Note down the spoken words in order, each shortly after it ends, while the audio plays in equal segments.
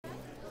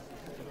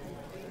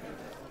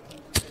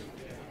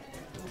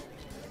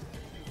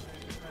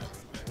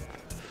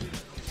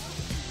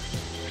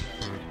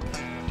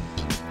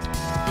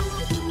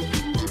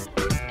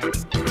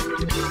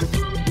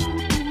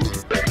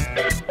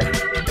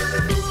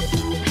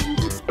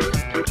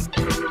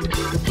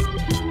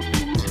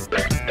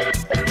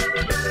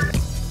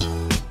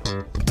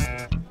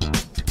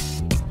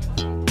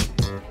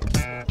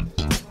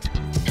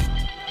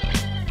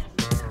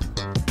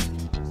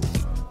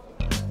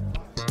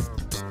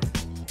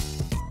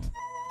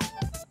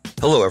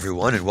Hello,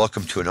 everyone, and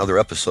welcome to another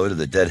episode of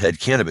the Deadhead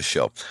Cannabis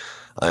Show.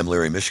 I'm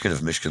Larry Mishkin of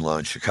Mishkin Law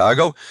in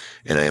Chicago,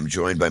 and I am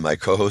joined by my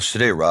co-host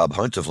today, Rob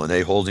Hunt of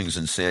Lene Holdings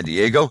in San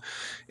Diego.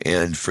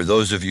 And for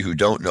those of you who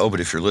don't know, but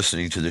if you're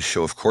listening to this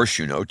show, of course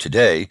you know,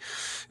 today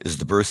is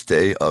the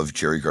birthday of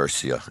Jerry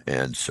Garcia.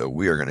 And so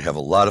we are going to have a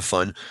lot of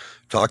fun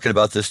talking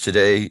about this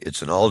today.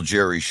 It's an all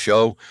Jerry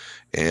show,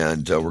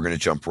 and we're going to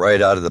jump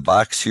right out of the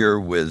box here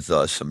with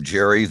some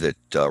Jerry that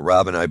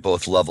Rob and I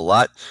both love a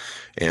lot.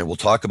 And we'll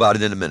talk about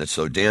it in a minute.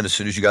 So, Dan, as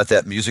soon as you got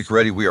that music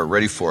ready, we are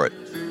ready for it.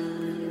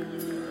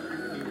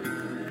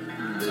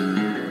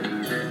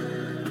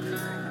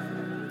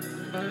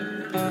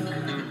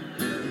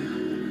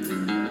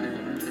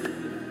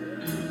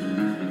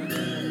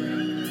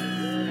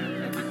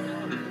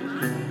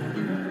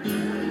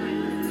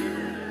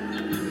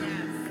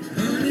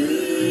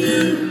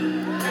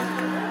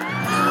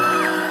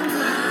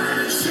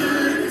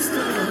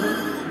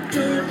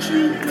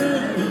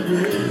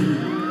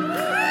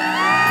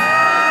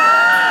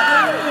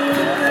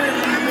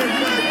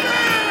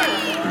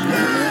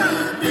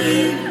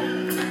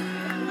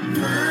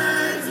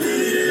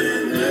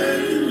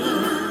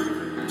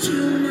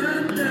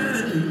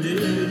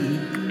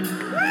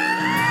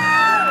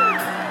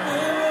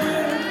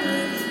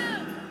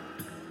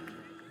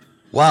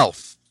 Wow.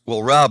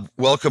 Well, Rob,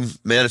 welcome,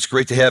 man. It's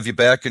great to have you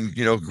back, and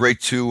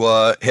great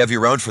to have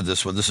you around for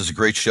this one. This is a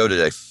great show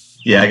today.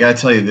 Yeah, I gotta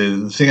tell you,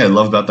 the thing I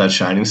love about that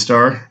Shining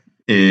Star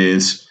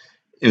is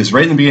it was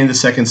right in the beginning of the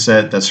second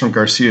set. That's from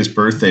Garcia's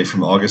birthday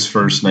from August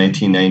 1st,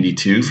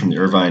 1992, from the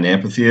Irvine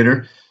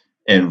Amphitheater.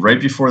 And right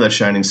before that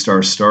Shining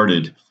Star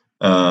started,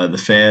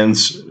 the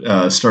fans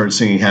started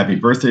singing "Happy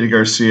Birthday" to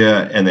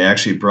Garcia, and they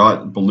actually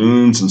brought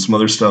balloons and some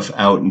other stuff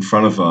out in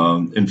front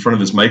of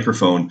his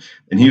microphone,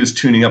 and he was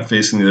tuning up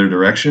facing the other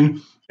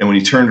direction. And when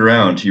he turned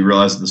around, he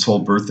realized that this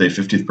whole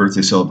 50th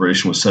birthday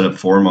celebration was set up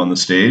for him on the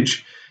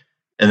stage.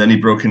 And then he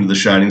broke into the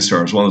Shining Star.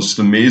 It was one of those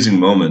amazing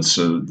moments.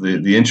 So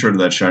the intro to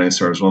that Shining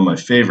Star is one of my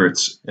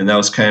favorites, and that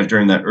was kind of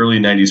during that early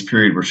 '90s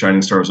period where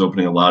Shining Star was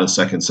opening a lot of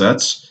second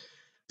sets.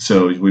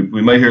 So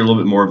we might hear a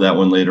little bit more of that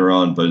one later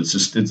on, but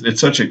it's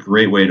such a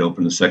great way to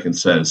open the second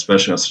set,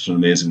 especially on such an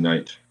amazing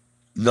night.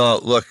 No,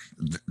 look,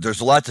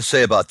 there's a lot to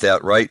say about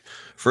that, right?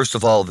 First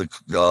of all, the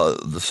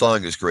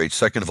song is great.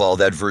 Second of all,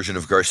 that version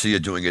of Garcia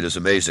doing it is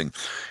amazing.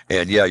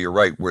 And yeah, you're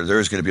right. Where there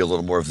is going to be a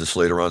little more of this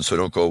later on, so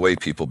don't go away,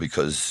 people,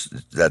 because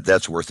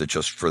that's worth it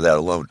just for that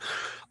alone.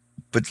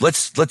 But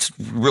let's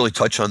really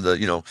touch on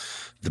the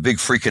big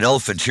freaking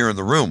elephant here in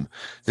the room.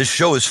 This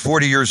show is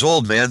 40 years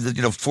old, man.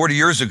 40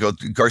 years ago,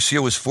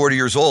 Garcia was 40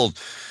 years old.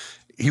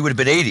 He would have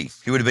been 80.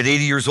 He would have been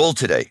 80 years old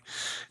today.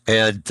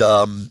 And,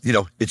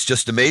 it's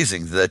just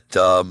amazing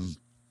that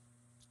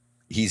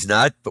he's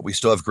not, but we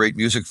still have great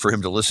music for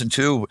him to listen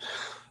to.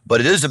 But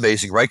it is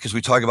amazing, right? Because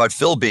we talk about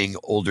Phil being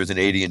older than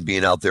 80 and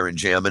being out there and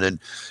jamming, and,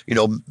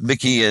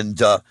 Mickey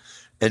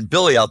and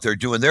Billy out there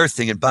doing their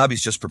thing, and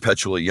Bobby's just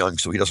perpetually young,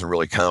 so he doesn't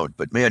really count.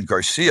 But man,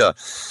 Garcia,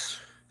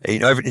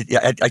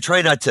 I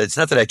try not to. It's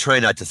not that I try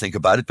not to think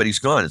about it, but he's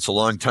gone. It's a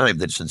long time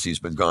since he's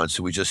been gone.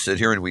 So we just sit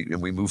here and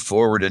we move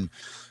forward.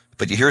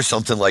 But you hear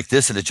something like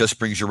this, and it just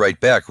brings you right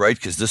back, right?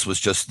 Because this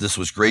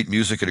was great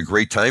music at a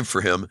great time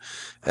for him,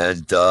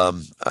 and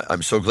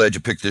I'm so glad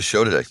you picked this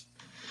show today.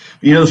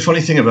 The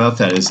funny thing about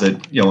that is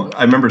that,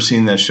 I remember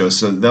seeing that show.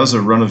 So that was a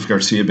run of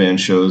Garcia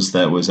Band shows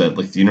that was at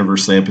like the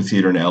Universal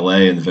Amphitheater in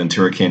LA and the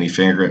Ventura County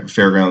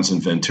Fairgrounds in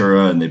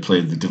Ventura, and they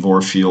played the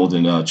DeVore Field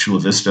in Chula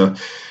Vista.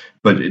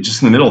 But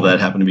just in the middle of that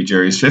happened to be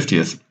Jerry's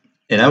 50th.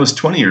 And I was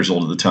 20 years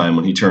old at the time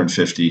when he turned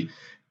 50.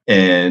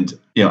 And,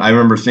 I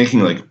remember thinking,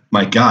 like,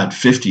 my God,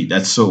 50,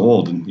 that's so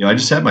old. And, I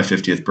just had my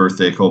 50th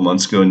birthday a couple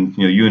months ago, and,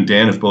 you and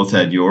Dan have both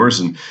had yours.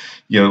 And,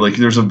 like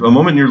there's a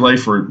moment in your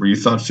life where you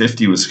thought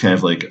 50 was kind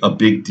of like a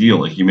big deal,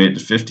 like you made it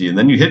to 50, and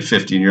then you hit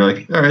 50 and you're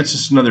like, all right, it's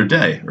just another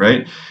day,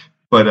 right?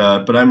 But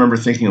I remember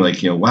thinking, like,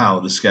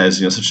 wow, this guy's,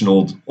 such an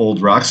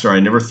old rock star. I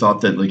never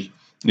thought that, like,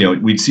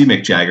 we'd see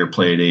Mick Jagger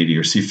play at 80,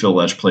 or see Phil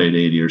Lesh play at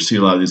 80, or see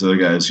a lot of these other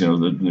guys,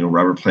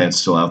 Robert Plant's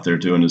still out there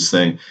doing his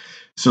thing.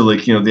 So,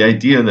 like, the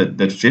idea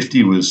that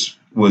 50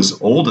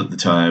 was old at the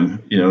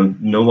time,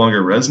 no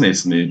longer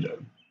resonates with me.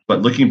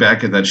 But looking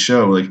back at that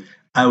show, like,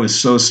 I was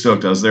so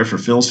stoked. I was there for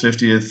Phil's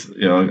 50th.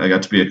 I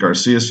got to be at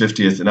Garcia's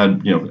 50th.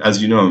 And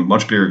as I'm a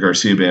much bigger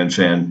Garcia Band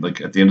fan, like,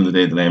 at the end of the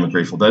day, than I am a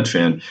Grateful Dead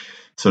fan.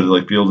 So to,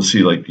 like, be able to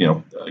see, like,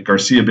 a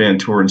Garcia Band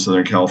tour in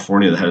Southern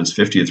California that had his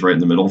 50th right in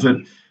the middle of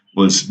it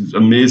was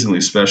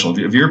amazingly special.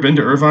 Have you ever been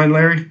to Irvine,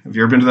 Larry? Have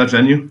you ever been to that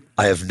venue?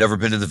 I have never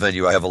been to the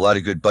venue. I have a lot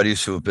of good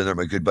buddies who have been there.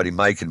 My good buddy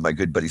Mike and my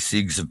good buddy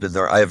Siegs have been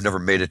there. I have never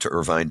made it to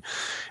Irvine,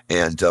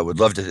 and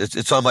would love to.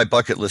 It's on my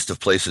bucket list of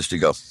places to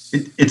go.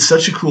 It's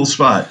such a cool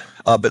spot.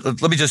 But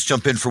let me just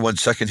jump in for 1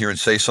 second here and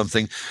say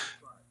something.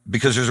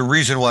 because there's a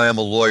reason why I'm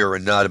a lawyer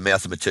and not a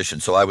mathematician.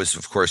 So I was,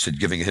 of course,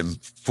 giving him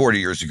 40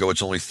 years ago.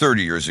 It's only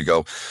 30 years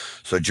ago.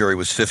 So Jerry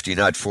was 50,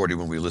 not 40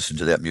 when we listened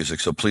to that music.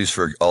 So please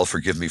all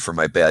forgive me for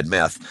my bad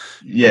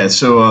math. Yeah.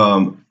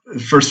 So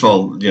first of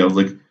all,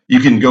 like you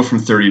can go from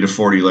 30 to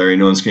 40, Larry.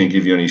 No one's going to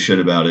give you any shit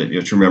about it. You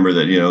have to remember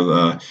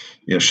that,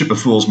 Ship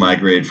of Fools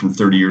migrate from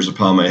 30 years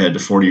upon my head to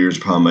 40 years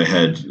upon my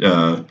head,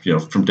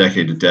 from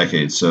decade to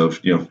decade. So,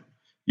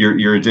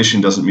 your addition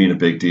doesn't mean a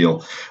big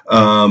deal.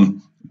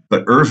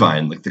 But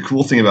Irvine, like the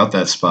cool thing about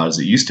that spot is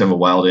it used to have a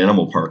wild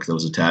animal park that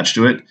was attached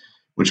to it,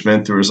 which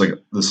meant there was like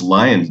this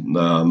lion,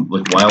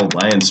 like wild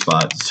lion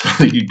spot.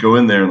 So you'd go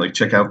in there and like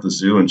check out the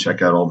zoo and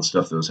check out all the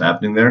stuff that was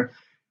happening there,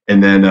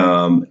 and then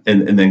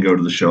and then go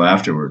to the show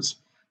afterwards.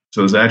 So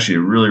it was actually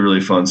a really,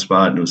 really fun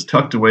spot, and it was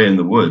tucked away in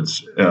the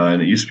woods.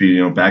 And it used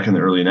to be, back in the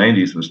early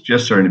 '90s, it was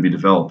just starting to be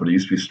developed, but it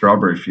used to be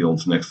strawberry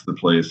fields next to the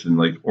place and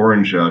like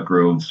orange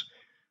groves.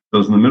 It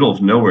was in the middle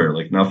of nowhere,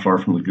 like not far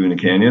from Laguna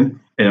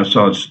Canyon. And I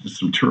saw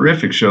some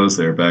terrific shows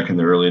there back in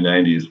the early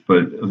 '90s.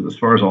 But as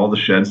far as all the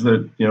sheds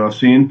that I've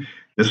seen,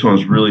 this one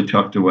was really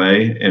tucked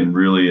away and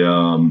really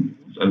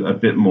a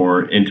bit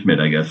more intimate,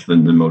 I guess,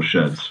 than most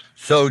sheds.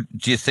 So,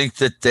 do you think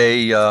that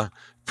they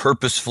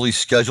purposefully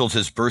scheduled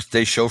his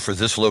birthday show for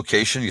this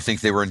location? You think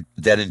they were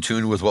that in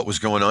tune with what was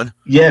going on?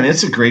 Yeah, and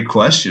it's a great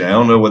question. I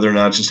don't know whether or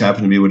not it just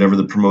happened to be whatever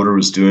the promoter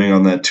was doing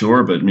on that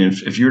tour, but I mean,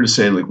 if you were to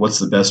say, like, what's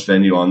the best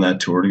venue on that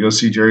tour to go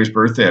see Jerry's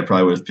birthday, I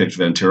probably would have picked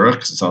Ventura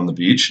because it's on the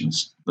beach and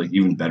it's like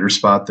even better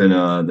spot than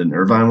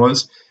Irvine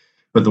was.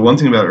 But the one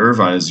thing about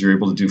Irvine is you're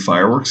able to do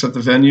fireworks at the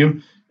venue.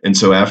 And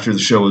so after the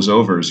show was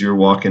over, as you're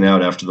walking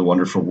out after the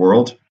Wonderful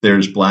World,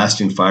 there's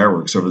blasting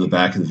fireworks over the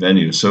back of the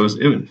venue. So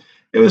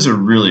it was a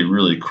really,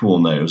 really cool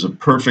night. It was a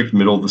perfect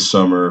middle of the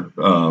summer,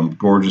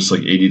 gorgeous,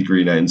 like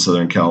 80-degree night in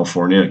Southern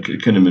California. It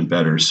couldn't have been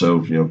better.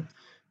 So,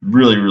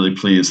 really, really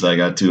pleased that I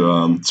got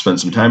to spend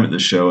some time at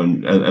this show.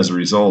 And as a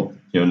result,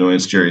 knowing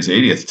it's Jerry's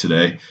 80th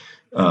today,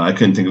 I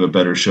couldn't think of a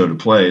better show to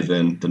play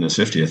than his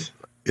 50th.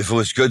 If it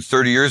was good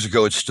 30 years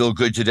ago, it's still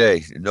good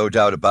today. No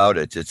doubt about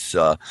it. It's,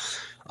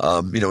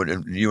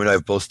 and you and I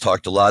have both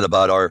talked a lot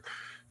about our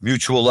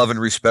mutual love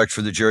and respect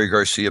for the Jerry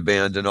Garcia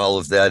band and all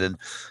of that. And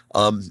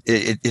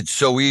it's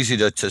so easy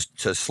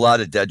to slot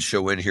a Dead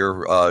show in here,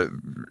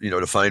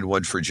 to find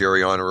one for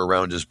Jerry on or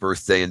around his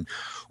birthday,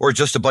 or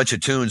just a bunch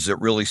of tunes that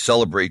really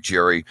celebrate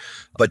Jerry.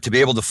 But to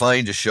be able to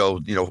find a show,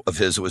 of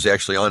his that was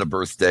actually on a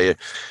birthday, it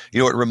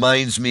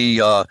reminds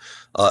me of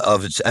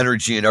its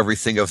energy and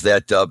everything of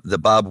that the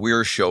Bob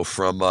Weir show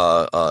from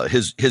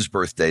his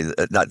birthday,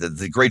 not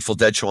the Grateful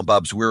Dead show on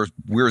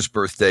Weir's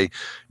birthday,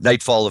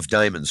 Nightfall of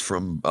Diamonds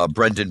from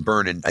Brendan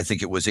Byrne, and I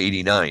think it was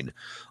 '89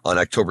 on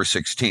October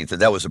 16th,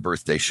 and that was a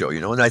birthday show,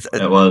 and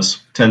it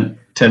was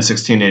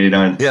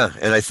 10/16/89. Yeah,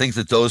 and I think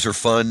that those are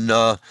fun.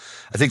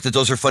 I think that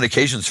those are fun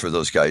occasions for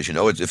those guys.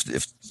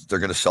 If they're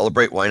going to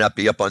celebrate, why not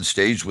be up on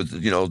stage with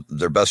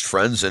their best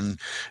friends and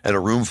a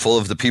room full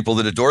of the people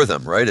that adore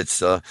them? Right?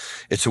 It's a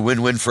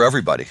win-win for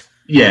everybody.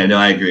 Yeah, no,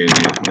 I agree with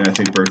you. I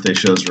think birthday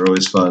shows are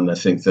always fun. I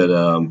think that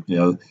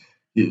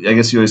I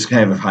guess you always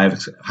kind of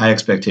have high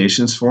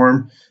expectations for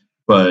them,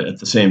 but at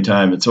the same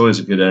time, it's always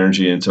a good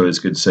energy, and it's always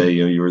good to say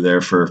you were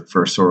there for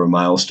sort of a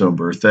milestone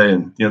birthday.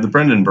 And the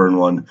Brendan Byrne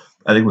one,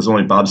 I think, was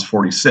only Bob's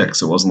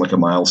 46. It wasn't like a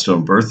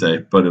milestone birthday,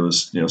 but it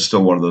was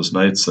still one of those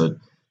nights that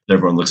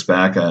everyone looks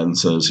back at and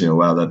says,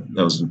 wow, that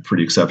was a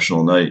pretty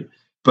exceptional night.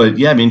 But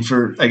yeah, I mean,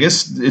 I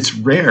guess it's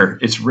rare.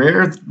 It's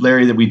rare,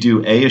 Larry, that we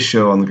do a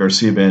show on the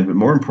Garcia Band, but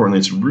more importantly,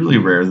 it's really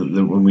rare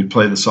that when we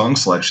play the song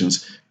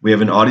selections, we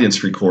have an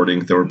audience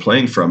recording that we're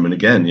playing from. And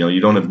again, you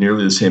don't have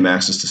nearly the same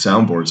access to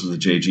soundboards with the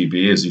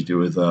JGB as you do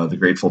with the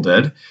Grateful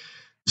Dead.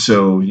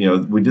 So,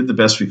 we did the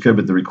best we could,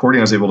 but the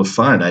recording I was able to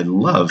find, I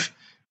love,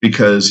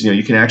 because,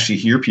 you can actually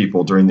hear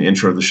people during the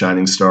intro of The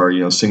Shining Star,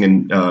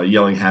 singing,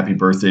 yelling happy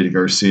birthday to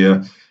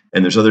Garcia.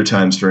 And there's other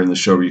times during the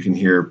show where you can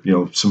hear,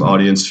 some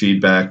audience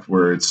feedback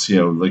where it's,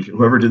 like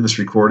whoever did this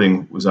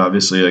recording was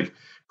obviously like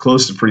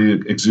close to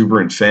pretty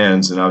exuberant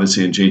fans. And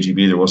obviously in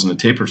JGB, there wasn't a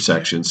taper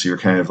section. So you're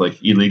kind of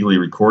like illegally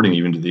recording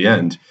even to the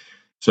end.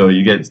 So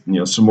you get,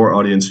 some more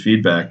audience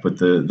feedback, but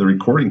the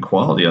recording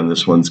quality on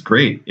this one's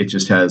great. It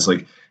just has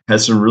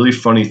some really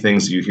funny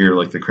things that you hear,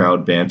 like the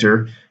crowd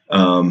banter,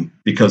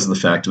 because of the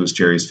fact it was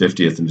Jerry's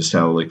 50th and just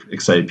how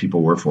excited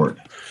people were for it.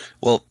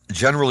 Well,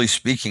 generally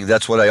speaking,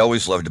 that's what I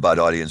always loved about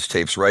audience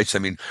tapes, right? So,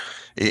 I mean,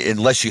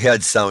 unless you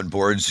had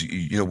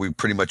soundboards, we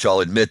pretty much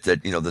all admit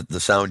that, the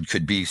sound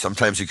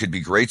sometimes it could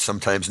be great,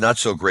 sometimes not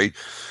so great.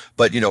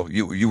 But,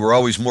 you were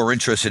always more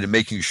interested in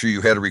making sure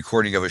you had a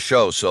recording of a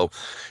show. So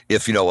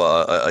if,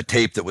 a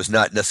tape that was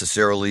not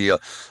necessarily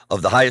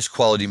of the highest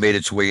quality made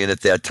its way in at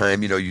that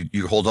time,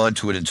 you'd hold on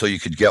to it until you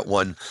could get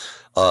one,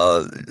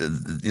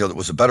 that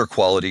was a better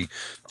quality.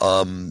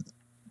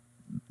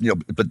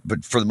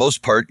 But for the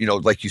most part,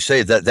 like you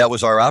say, that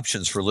was our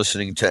options for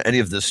listening to any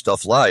of this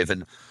stuff live.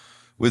 And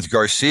with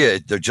Garcia,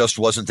 there just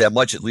wasn't that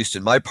much, at least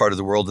in my part of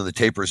the world, and the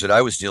tapers that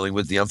I was dealing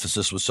with. The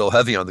emphasis was so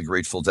heavy on the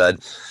Grateful Dead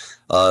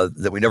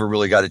that we never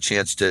really got a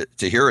chance to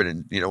hear it.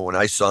 And, when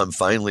I saw him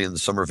finally in the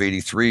summer of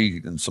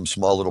 '83 in some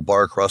small little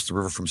bar across the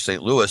river from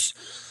St. Louis,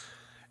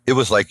 it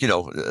was like,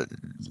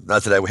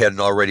 not that I hadn't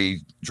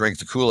already drank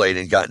the Kool-Aid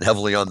and gotten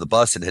heavily on the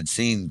bus and had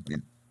seen,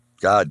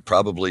 God,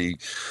 probably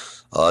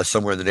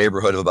somewhere in the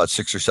neighborhood of about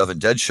 6 or 7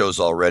 Dead shows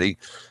already.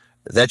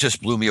 that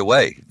just blew me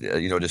away.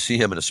 To see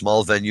him in a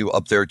small venue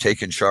up there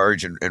taking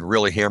charge and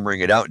really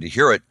hammering it out, and to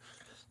hear it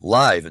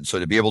live, and so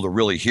to be able to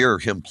really hear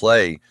him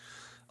play,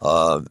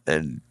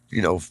 and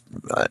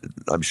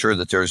I'm sure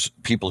that there's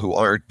people who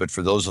aren't, but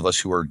for those of us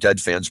who are Dead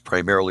fans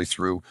primarily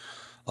through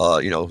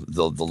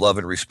the love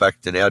and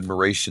respect and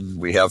admiration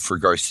we have for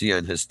Garcia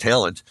and his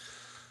talent,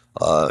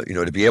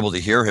 to be able to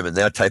hear him in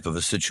that type of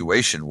a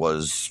situation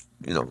was,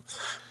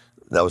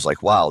 that was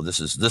like, wow, this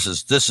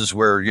is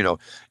where,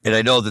 and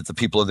I know that the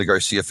people in the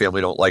Garcia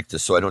family don't like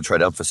this, so I don't try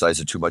to emphasize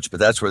it too much, but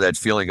that's where that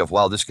feeling of,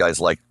 wow, this guy's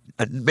like,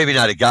 maybe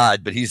not a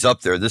god, but he's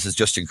up there. This is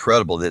just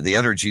incredible. The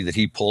energy that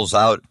he pushes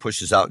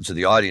out into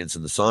the audience,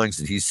 and the songs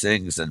that he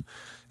sings, and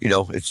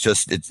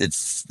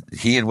it's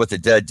he and what the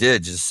Dead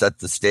did just set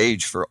the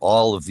stage for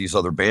all of these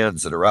other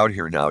bands that are out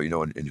here now,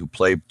 and who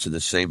play to the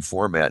same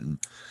format. And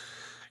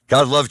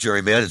God love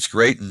Jerry, man. It's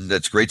great, and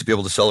it's great to be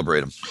able to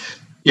celebrate him.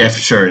 Yeah, for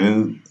sure.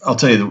 And I'll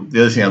tell you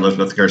the other thing I loved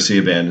about the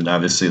Garcia band, and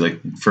obviously, like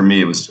for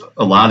me, it was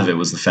a lot of it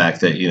was the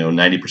fact that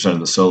 90% of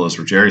the solos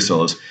were Jerry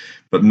solos,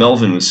 but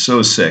Melvin was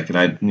so sick, and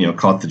I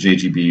caught the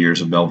JGB years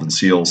of Melvin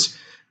Seals.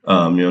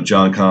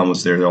 John Kahn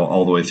was there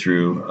all the way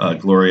through.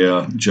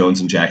 Gloria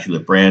Jones and Jackie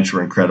Lip Branch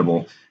were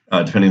incredible.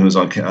 Depending who was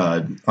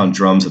on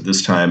drums at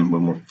this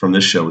time, from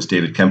this show, was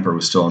David Kemper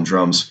was still on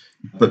drums.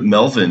 But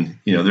Melvin,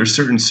 there's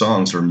certain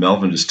songs where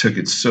Melvin just took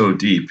it so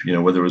deep.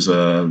 Whether it was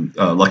a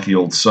Lucky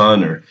Old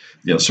Son, or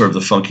sort of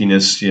the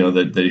funkiness,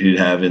 that he'd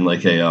have in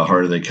like a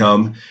Harder They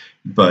Come.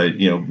 But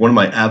one of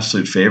my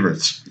absolute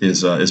favorites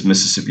is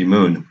Mississippi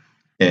Moon.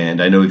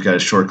 And I know we've got a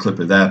short clip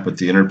of that, but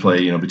the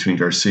interplay, between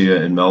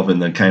Garcia and Melvin,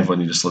 then kind of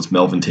when he just lets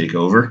Melvin take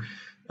over.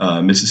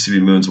 Mississippi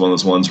Moon's one of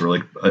those ones where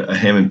like a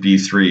Hammond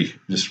B3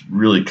 just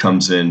really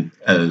comes in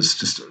as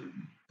just,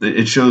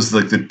 it shows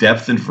like the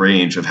depth and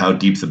range of how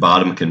deep the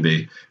bottom can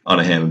be on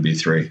a Hammond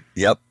B3.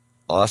 Yep.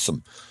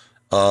 Awesome.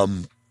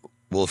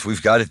 Well, if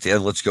we've got it,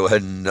 Dan, let's go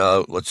ahead and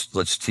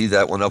let's tee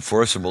that one up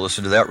for us, and we'll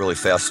listen to that really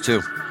fast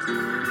too.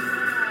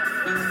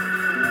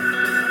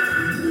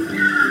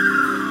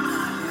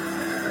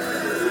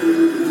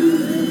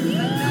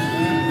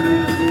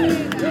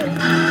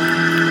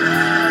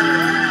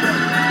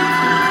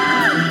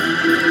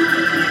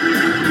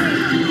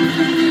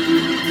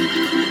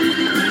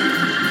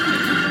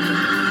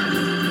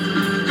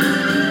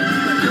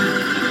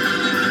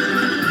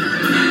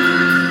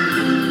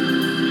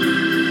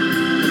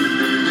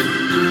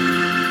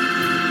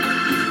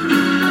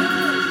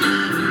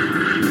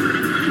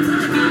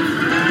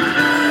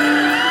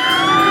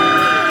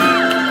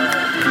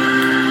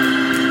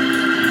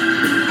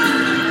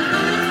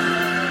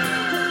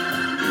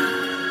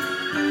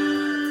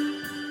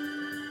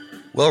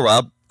 Well,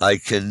 Rob, I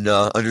can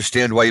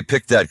understand why you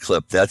picked that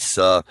clip. That's,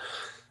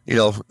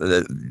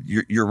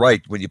 you're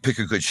right. When you pick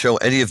a good show,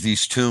 any of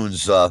these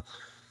tunes,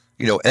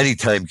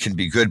 anytime can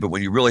be good. But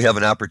when you really have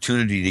an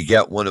opportunity to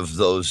get one of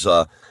those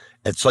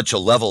at such a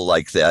level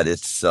like that,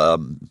 it's, I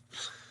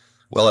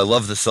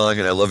love the song,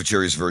 and I love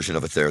Jerry's version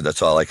of it there.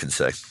 That's all I can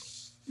say.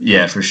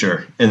 Yeah, for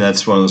sure. And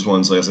that's one of those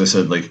ones, like, as I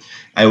said, like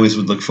I always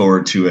would look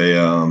forward to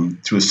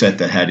a set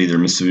that had either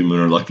Mississippi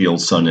Moon or Lucky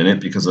Old Son in it,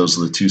 because those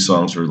are the two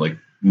songs where like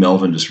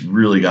Melvin just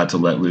really got to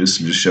let loose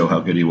and just show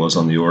how good he was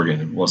on the organ.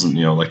 It wasn't,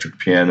 electric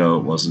piano.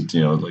 It wasn't,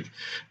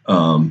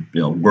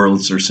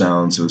 Wurlitzer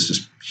sounds. It was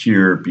just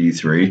pure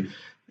B3.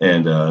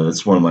 And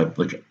that's one of my,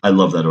 like, I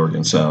love that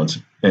organ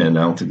sound. And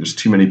I don't think there's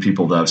too many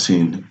people that I've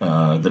seen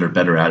that are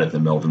better at it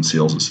than Melvin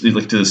Seals.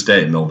 Like to this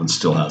day, Melvin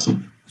still has it.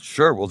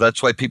 Sure. Well,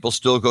 that's why people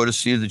still go to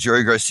see the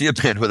Jerry Garcia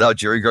band without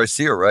Jerry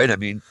Garcia, right? I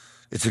mean,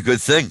 it's a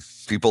good thing.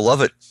 People love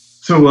it.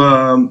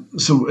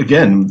 So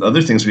again,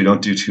 other things we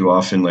don't do too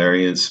often,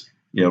 Larry, is,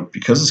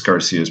 because it's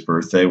Garcia's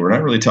birthday, we're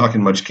not really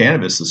talking much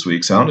cannabis this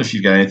week. So I don't know if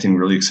you've got anything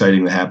really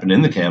exciting that happened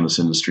in the cannabis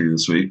industry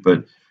this week,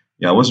 but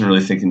I wasn't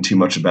really thinking too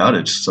much about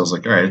it. Just I was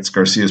like, all right, it's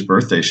Garcia's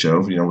birthday show.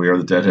 We are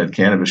the Deadhead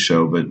Cannabis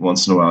Show, but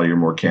once in a while you're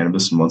more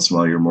cannabis, and once in a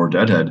while you're more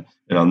Deadhead.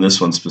 And on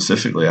this one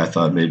specifically, I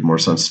thought it made more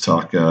sense to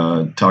talk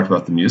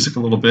about the music a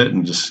little bit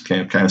and just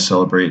kind of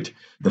celebrate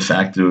the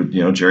fact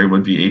that Jerry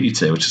would be 80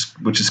 today,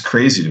 which is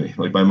crazy to me.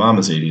 Like my mom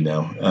is 80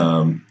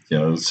 now,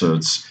 so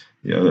it's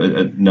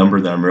a number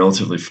that I'm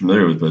relatively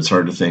familiar with, but it's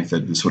hard to think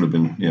that this would have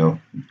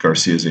been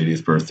Garcia's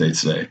 80th birthday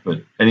today.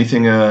 But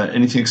anything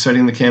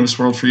exciting in the cannabis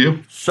world for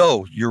you?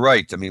 So you're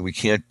right. I mean, we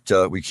can't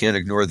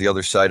ignore the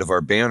other side of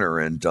our banner,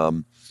 and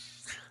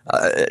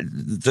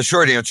the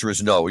short answer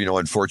is no.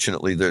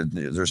 Unfortunately,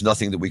 there's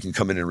nothing that we can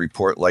come in and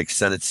report like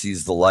Senate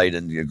sees the light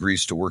and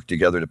agrees to work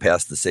together to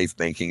pass the Safe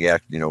Banking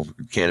Act.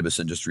 Cannabis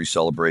industry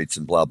celebrates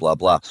and blah, blah,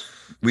 blah.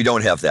 We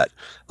don't have that.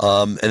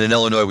 And in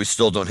Illinois, we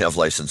still don't have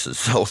licenses.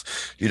 So,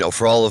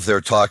 for all of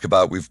their talk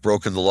about we've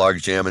broken the log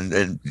jam,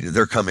 and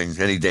they're coming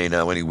any day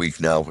now, any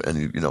week now,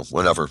 and,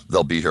 whenever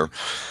they'll be here.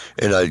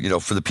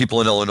 And, for the people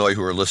in Illinois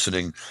who are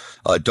listening,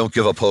 don't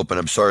give up hope. And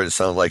I'm sorry to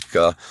sound like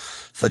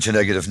such a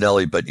negative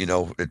Nelly, but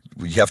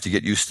we have to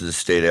get used to the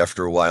state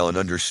after a while and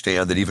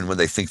understand that even when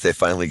they think they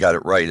finally got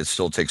it right, it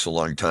still takes a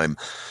long time.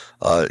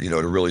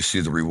 to really see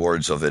the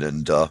rewards of it.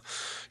 And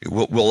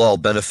we'll all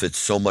benefit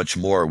so much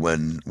more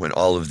when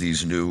all of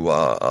these new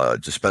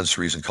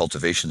dispensaries and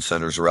cultivation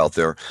centers are out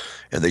there,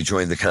 and they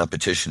join the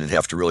competition and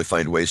have to really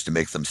find ways to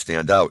make them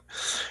stand out.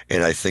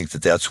 And I think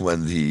that that's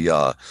when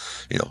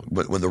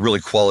when the really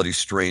quality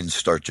strains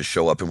start to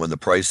show up, and when the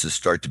prices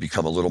start to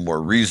become a little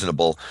more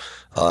reasonable,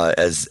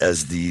 as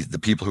the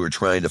people who are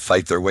trying to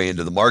fight their way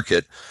into the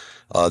market.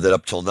 That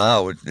up till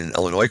now in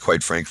Illinois,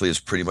 quite frankly, is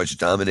pretty much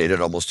dominated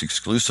almost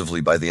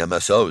exclusively by the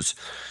MSOs.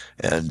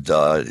 And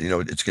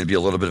it's going to be a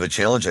little bit of a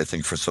challenge, I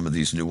think, for some of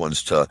these new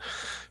ones to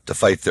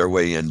fight their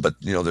way in. But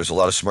there's a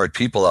lot of smart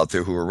people out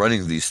there who are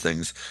running these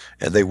things,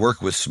 and they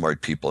work with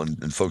smart people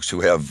and folks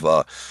who have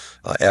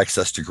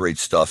access to great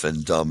stuff.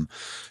 And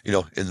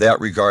in that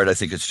regard, I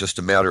think it's just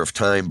a matter of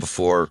time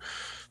before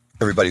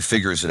everybody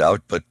figures it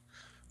out. But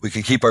we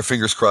can keep our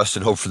fingers crossed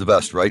and hope for the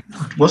best, right?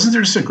 Wasn't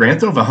there just a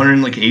grant, though, of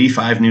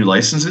 185 new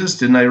licenses?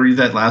 Didn't I read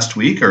that last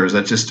week? Or is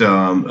that just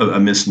a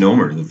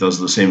misnomer, that those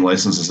are the same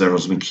licenses that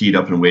everyone's been keyed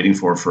up and waiting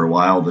for a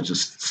while, that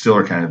just still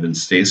are kind of in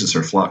stasis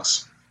or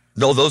flux?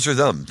 No, those are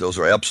them. Those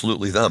are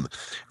absolutely them.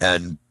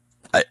 And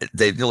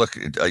look,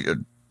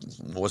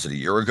 was it a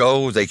year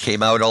ago? They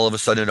came out all of a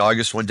sudden in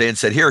August one day and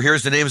said,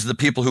 here's the names of the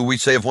people who we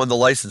say have won the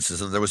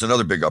licenses. And there was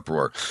another big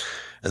uproar.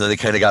 And then they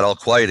kind of got all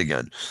quiet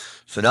again.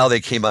 So now they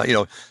came out,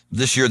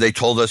 this year they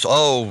told us,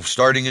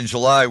 starting in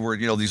July,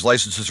 these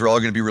licenses are all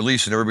going to be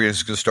released and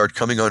everybody's going to start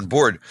coming on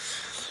board.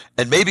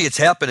 And maybe it's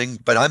happening,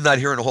 but I'm not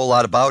hearing a whole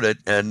lot about it.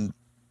 And,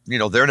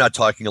 they're not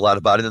talking a lot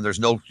about it. And there's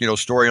no,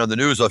 story on the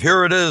news of,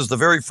 here it is, the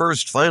very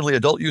first finally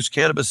adult use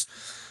cannabis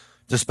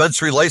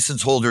dispensary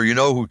license holder,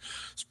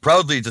 who's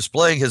proudly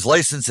displaying his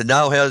license and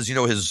now has,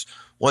 his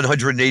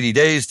 180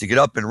 days to get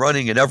up and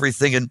running and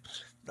everything. And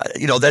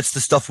that's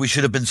the stuff we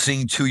should have been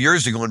seeing 2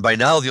 years ago. And by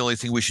now, the only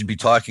thing we should be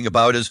talking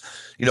about is,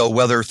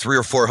 whether 300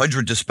 or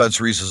 400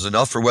 dispensaries is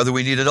enough or whether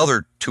we need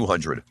another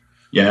 200.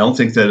 Yeah, I don't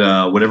think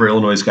that whatever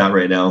Illinois got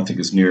right now, I don't think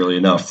is nearly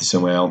enough. The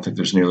same way I don't think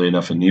there's nearly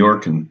enough in New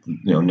York, and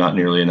not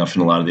nearly enough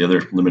in a lot of the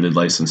other limited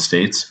license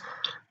states.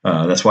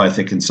 That's why I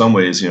think in some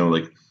ways,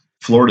 like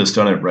Florida's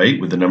done it right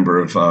with the number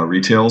of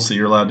retails that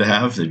you're allowed to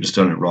have. They've just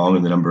done it wrong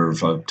in the number of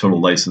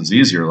total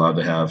licensees you're allowed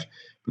to have.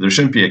 But there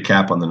shouldn't be a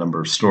cap on the number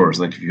of stores.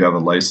 I think if you have a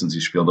license,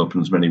 you should be able to open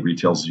as many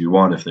retails as you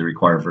want if they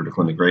require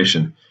vertical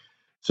integration.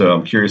 So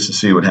I'm curious to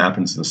see what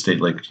happens in a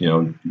state like,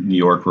 New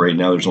York right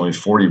now. There's only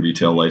 40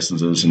 retail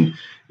licenses, and,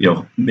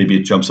 maybe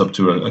it jumps up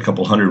to a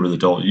couple hundred with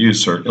adult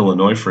use, or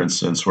Illinois, for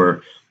instance,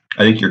 where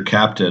I think you're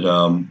capped at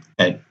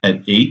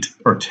 8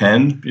 or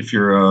 10 if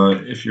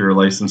you're a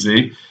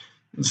licensee.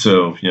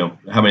 So,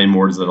 how many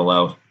more does that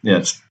allow? Yeah,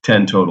 it's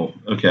 10 total.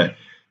 Okay.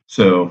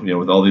 So,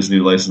 with all these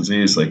new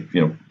licensees,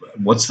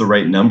 what's the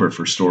right number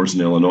for stores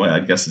in Illinois? I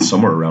guess it's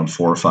somewhere around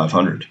 400 or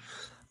 500.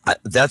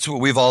 That's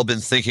what we've all been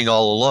thinking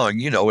all along.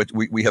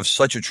 We have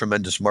such a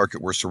tremendous market.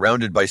 We're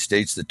surrounded by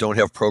states that don't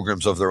have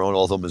programs of their own,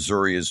 although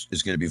Missouri is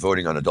going to be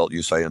voting on adult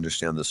use, I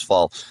understand, this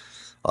fall.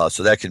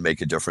 So that can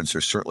make a difference.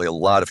 There's certainly a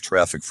lot of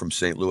traffic from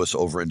St. Louis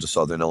over into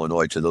Southern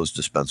Illinois to those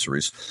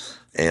dispensaries.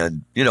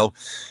 And,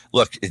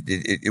 look,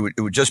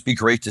 it would just be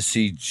great to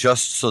see,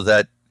 just so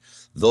that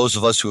those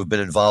of us who have been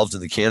involved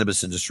in the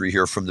cannabis industry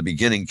here from the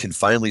beginning can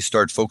finally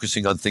start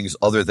focusing on things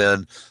other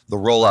than the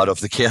rollout of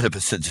the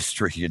cannabis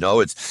industry.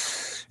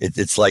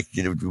 It's like,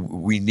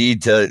 we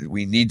need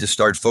to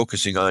start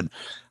focusing on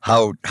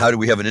how do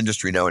we have an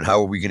industry now, and how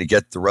are we going to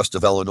get the rest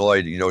of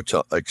Illinois,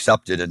 to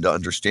accept it and to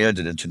understand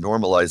it and to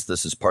normalize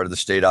this as part of the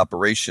state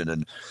operation.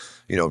 And,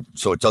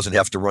 so it doesn't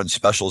have to run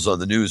specials on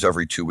the news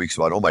every 2 weeks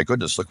about, oh my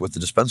goodness, look what the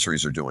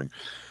dispensaries are doing.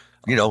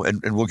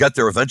 And we'll get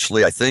there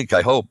eventually,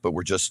 I hope, but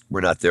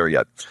we're not there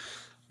yet.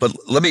 But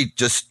let me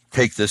just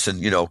take this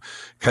and,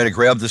 kind of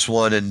grab this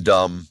one. And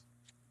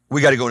we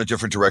got to go in a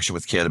different direction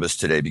with cannabis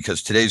today,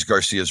 because today's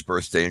Garcia's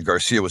birthday, and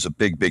Garcia was a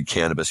big, big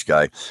cannabis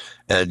guy.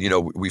 And,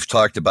 we've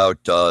talked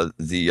about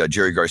the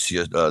Jerry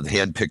Garcia, the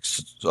hand-picked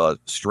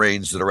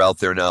strains that are out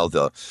there now,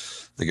 the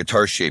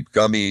guitar-shaped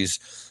gummies,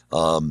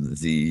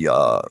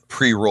 the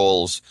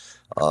pre-rolls.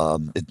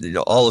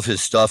 All of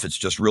his stuff. It's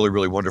just really,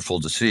 really wonderful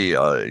to see.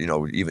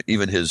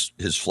 Even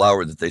his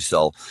flower that they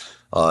sell.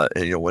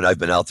 And when I've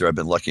been out there, I've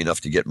been lucky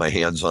enough to get my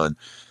hands on.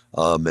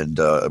 And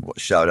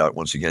shout out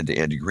once again to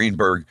Andy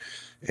Greenberg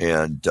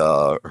and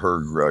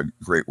her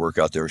great work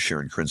out there,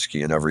 Sharon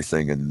Krinsky and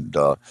everything, and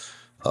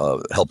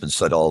helping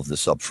set all of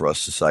this up for us,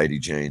 Society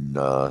Jane,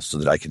 so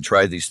that I can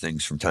try these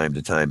things from time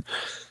to time.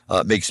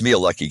 Makes me a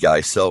lucky guy.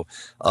 So.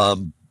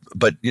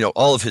 But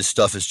all of his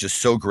stuff is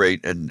just so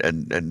great and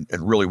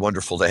really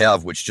wonderful to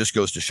have, which just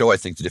goes to show, I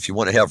think, that if you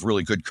want to have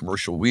really good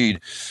commercial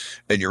weed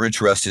and you're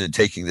interested in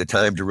taking the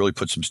time to really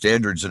put some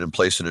standards in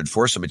place and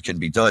enforce them, it can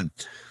be done.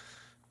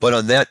 But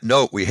on that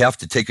note, we have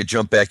to take a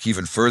jump back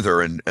even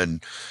further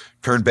and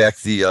turn back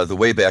the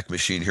Wayback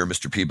Machine here,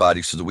 Mr.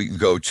 Peabody, so that we can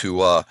go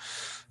to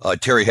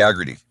Terry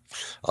Haggerty,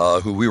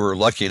 who we were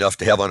lucky enough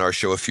to have on our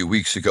show a few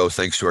weeks ago,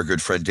 thanks to our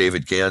good friend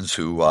David Gans,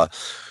 who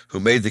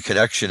made the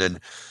connection. And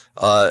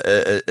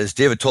As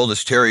David told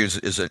us, Terry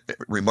is a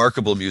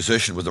remarkable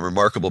musician with a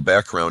remarkable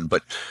background,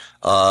 but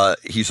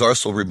he's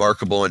also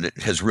remarkable and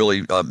has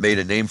really made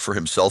a name for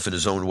himself in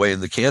his own way in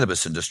the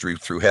cannabis industry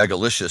through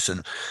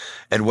Hagalicious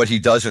and what he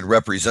does and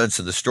represents,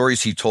 and the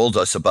stories he told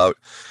us about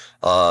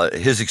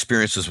his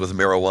experiences with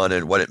marijuana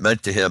and what it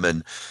meant to him,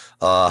 and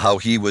how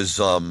he was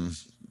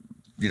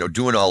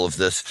doing all of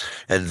this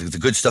and the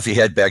good stuff he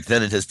had back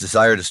then, and his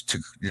desire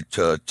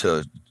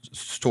to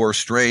store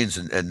strains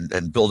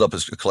and build up a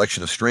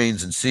collection of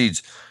strains and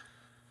seeds.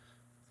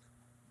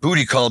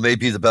 Booty Call may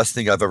be the best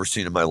thing I've ever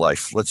seen in my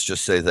life. Let's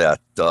just say that.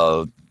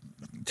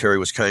 Terry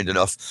was kind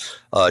enough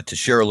to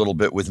share a little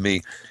bit with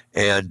me.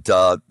 And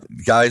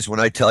guys, when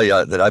I tell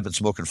you that I've been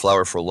smoking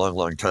flower for a long,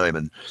 long time,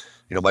 and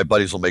my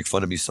buddies will make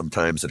fun of me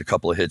sometimes that a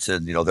couple of hits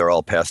in, they're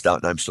all passed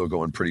out and I'm still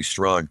going pretty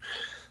strong.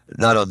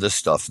 Not on this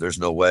stuff. There's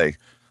no way.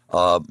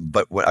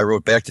 But when I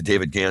wrote back to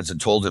David Gans and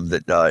told him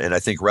that, and I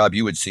think Rob,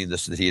 you had seen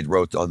this, that he had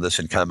wrote on this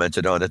and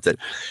commented on it, that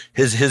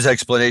his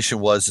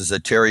explanation is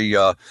that Terry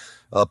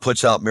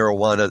puts out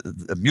marijuana,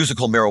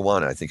 musical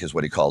marijuana, I think is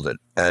what he called it.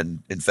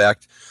 And in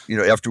fact,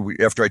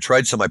 after I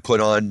tried some, I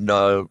put on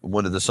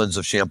one of the Sons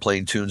of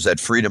Champlain tunes, that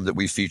Freedom that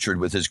we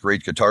featured with his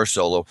great guitar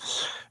solo.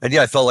 And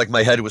yeah, I felt like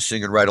my head was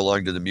singing right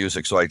along to the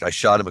music. So I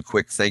shot him a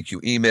quick thank you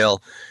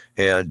email,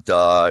 and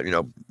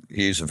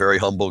he's a very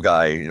humble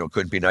guy,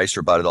 couldn't be nicer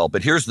about it all.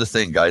 But here's the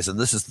thing, guys, and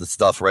this is the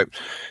stuff, right?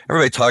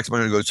 Everybody talks about,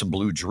 I'm going to go get some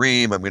Blue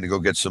Dream. I'm going to go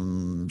get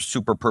some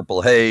Super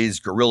Purple Haze,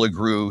 Gorilla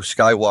Glue,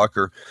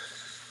 Skywalker.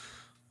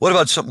 What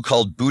about something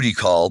called Booty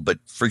Call? But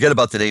forget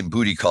about the name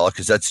Booty Call,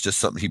 because that's just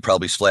something he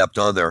probably slapped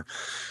on there.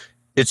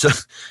 It's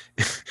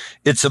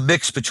a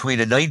mix between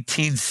a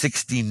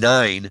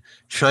 1969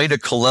 China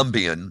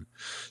Colombian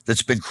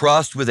that's been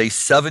crossed with a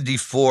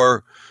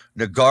 74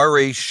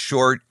 Nagare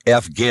short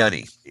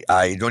Afghani.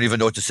 I don't even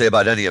know what to say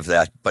about any of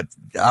that, but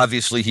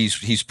obviously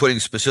he's putting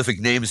specific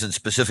names and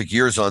specific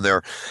years on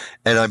there.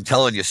 And I'm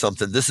telling you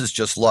something, this is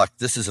just luck.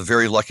 This is a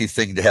very lucky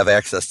thing to have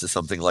access to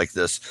something like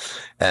this.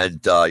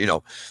 And,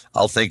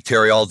 I'll thank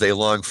Terry all day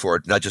long for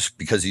it, not just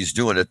because he's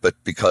doing it, but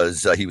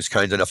because he was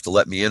kind enough to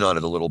let me in on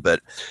it a little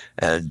bit.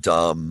 And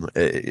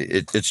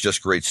it's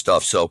just great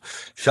stuff. So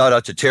shout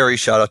out to Terry,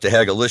 shout out to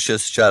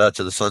Hagalicious, shout out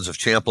to the Sons of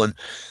Champlain.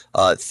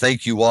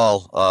 Thank you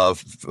all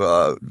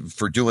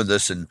for doing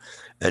this, and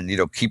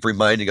keep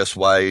reminding us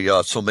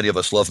why so many of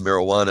us love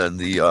marijuana, and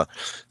the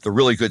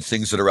really good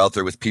things that are out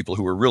there with people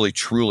who are really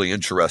truly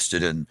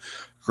interested in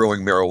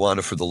growing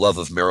marijuana for the love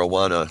of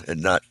marijuana,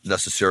 and not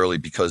necessarily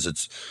because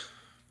it's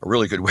a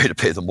really good way to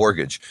pay the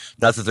mortgage.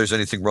 Not that there's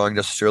anything wrong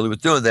necessarily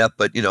with doing that,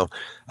 but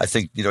I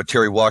think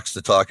Terry walks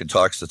the talk and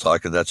talks the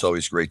talk, and that's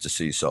always great to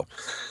see. So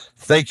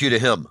thank you to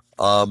him.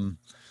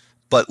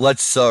 But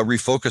let's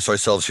refocus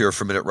ourselves here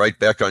for a minute, right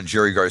back on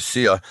Jerry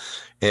Garcia.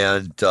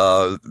 And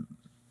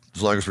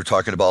as long as we're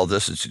talking about all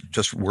this, it's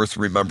just worth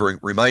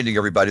reminding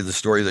everybody the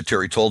story that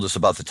Terry told us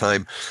about the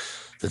time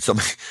that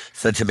somebody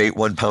sent him 8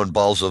 1-pound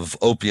balls of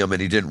opium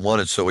and he didn't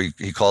want it. So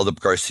he called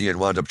up Garcia and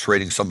wound up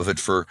trading some of it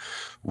for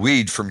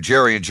weed from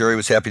Jerry. And Jerry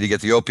was happy to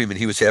get the opium and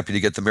he was happy to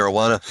get the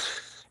marijuana.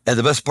 And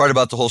the best part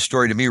about the whole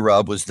story to me,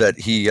 Rob, was that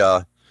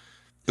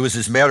it was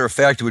as a matter of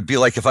fact, it would be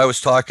like if I was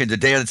talking to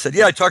Dan and said,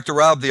 yeah, I talked to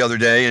Rob the other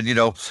day and,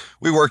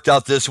 we worked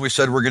out this and we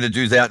said we're going to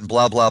do that and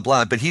blah, blah,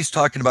 blah. But he's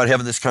talking about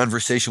having this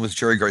conversation with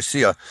Jerry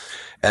Garcia.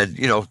 And,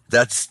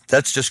 that's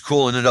just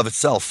cool in and of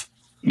itself.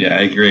 Yeah,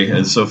 I agree.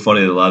 It's so funny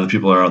that a lot of the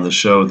people are on the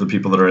show, the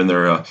people that are in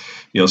their,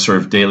 sort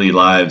of daily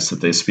lives that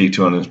they speak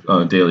to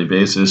on a daily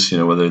basis,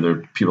 whether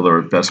they're people that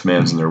are best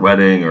mans in their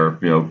wedding or,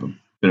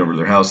 been over to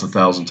their house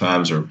 1,000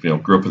 times or,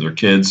 grew up with their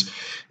kids.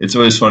 It's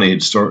always funny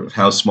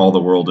how small the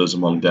world is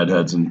among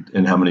deadheads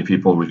and how many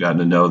people we've gotten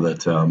to know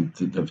that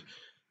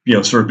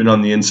have, sort of been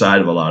on the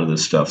inside of a lot of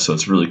this stuff. So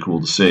it's really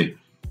cool to see.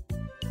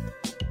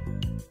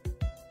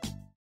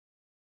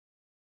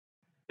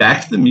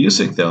 Back to the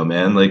music though,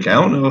 man. Like, I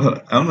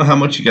don't know how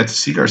much you got to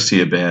see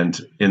Garcia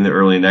Band in the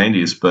early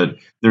 90s, but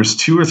there's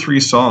 2 or 3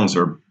 songs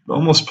that are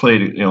almost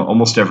played,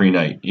 almost every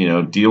night.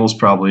 Deal's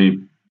probably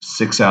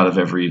 6 out of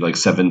every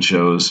 7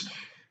 shows.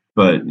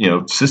 But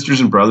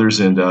Sisters and Brothers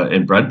and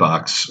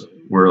Breadbox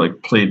were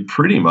played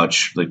pretty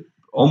much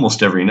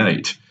almost every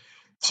night.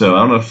 So I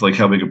don't know if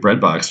how big a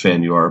Breadbox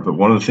fan you are, but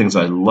one of the things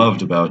I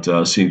loved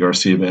about seeing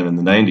Garcia Band in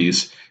the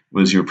 '90s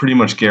was you're pretty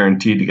much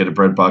guaranteed to get a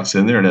Breadbox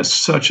in there, and it has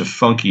such a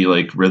funky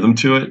rhythm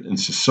to it. And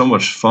it's just so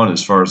much fun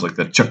as far as that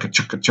chukka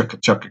chukka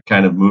chukka chukka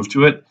kind of move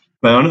to it.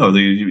 But I don't know.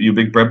 You a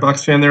big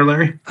Breadbox fan there,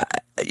 Larry?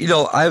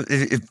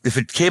 If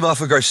it came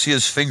off of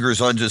Garcia's fingers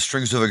onto the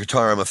strings of a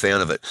guitar, I'm a fan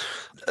of it.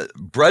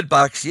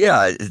 Breadbox,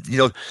 yeah.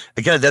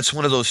 Again, that's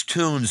one of those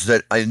tunes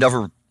that I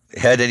never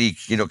had any,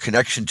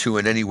 connection to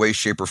in any way,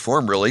 shape, or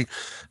form, really.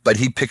 But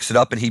he picks it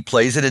up and he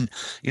plays it. And,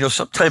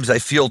 sometimes I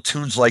feel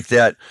tunes like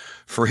that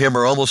for him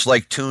are almost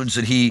like tunes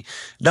that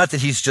not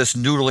that he's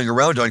just noodling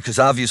around on, because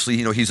obviously,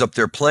 he's up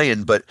there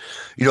playing, but,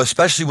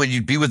 especially when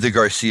you'd be with the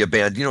Garcia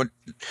band,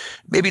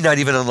 maybe not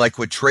even unlike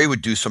what Trey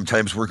would do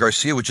sometimes, where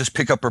Garcia would just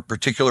pick up a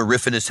particular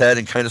riff in his head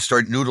and kind of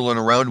start noodling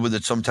around with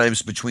it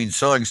sometimes between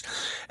songs.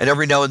 And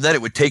every now and then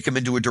it would take him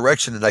into a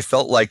direction. And I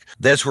felt like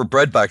that's where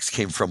Breadbox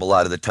came from a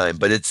lot of the time.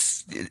 But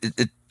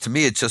to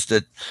me, it's just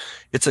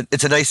it's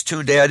a nice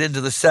tune to add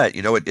into the set.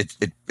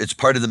 It's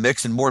part of the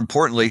mix. And more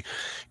importantly,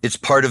 it's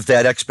part of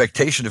that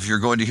expectation if you're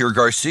going to hear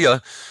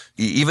Garcia,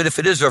 even if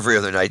it is every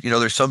other night.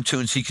 There's some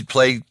tunes he could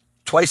play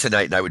twice a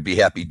night and I would be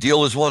happy.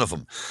 Deal is one of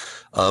them.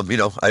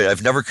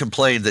 I've never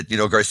complained that,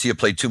 Garcia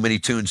played too many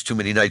tunes, too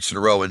many nights in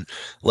a row,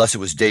 unless it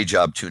was Day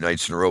Job 2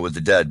 nights in a row with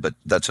the Dead, but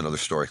that's another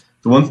story.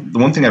 The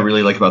one thing I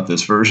really like about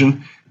this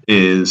version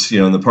is,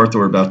 in the part that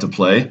we're about to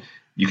play,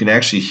 you can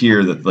actually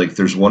hear that, like,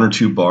 there's 1 or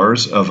 2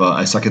 bars of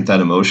I Second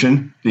That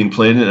Emotion being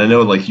played. And I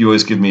know, like, you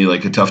always give me,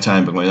 like, a tough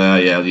time, but I'm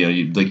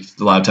like, like,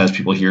 a lot of times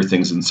people hear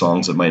things in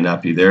songs that might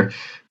not be there.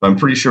 But I'm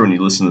pretty sure when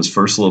you listen to this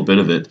first little bit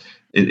of it,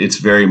 it's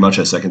very much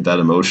I Second That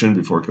Emotion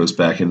before it goes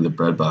back into the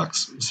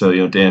Breadbox. So,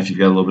 Dan, if you've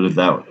got a little bit of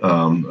that,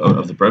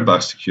 of the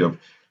Breadbox to cue up,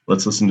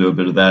 let's listen to a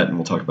bit of that and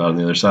we'll talk about it on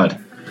the other side.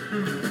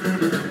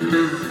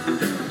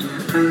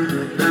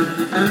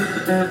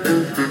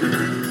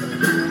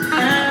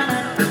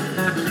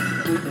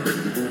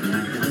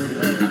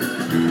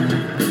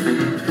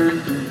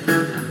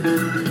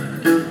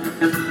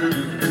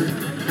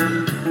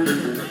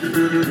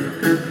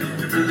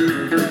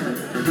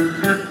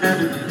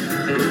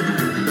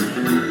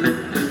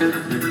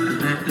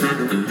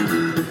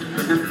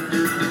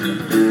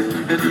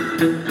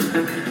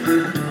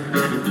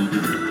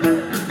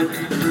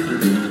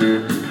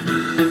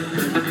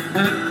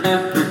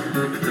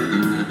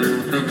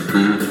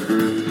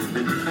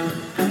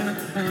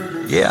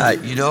 Yeah,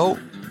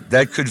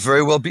 that could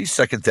very well be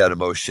Second That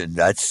Emotion.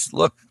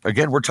 Look,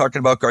 again, we're talking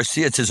about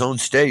Garcia. It's his own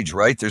stage,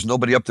 right? There's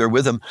nobody up there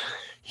with him.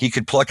 He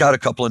could pluck out a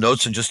couple of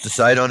notes and just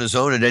decide on his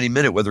own at any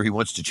minute whether he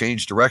wants to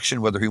change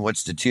direction, whether he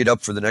wants to tee it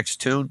up for the next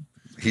tune.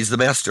 He's the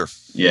master.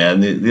 Yeah,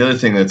 and the other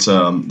thing that's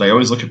I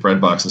always look at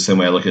Breadbox the same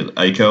way I look at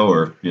Aiko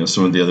or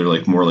some of the other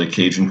like more like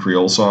Cajun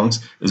Creole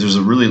songs. Is there's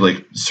a really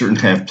like certain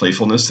kind of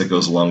playfulness that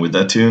goes along with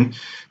that tune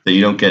that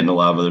you don't get in a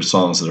lot of other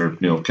songs that are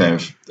kind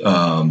of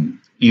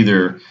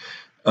either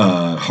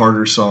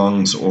harder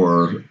songs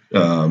or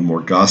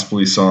more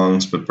gospel-y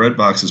songs. But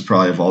Breadbox is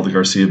probably of all the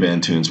Garcia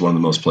Band tunes one of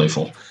the most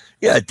playful.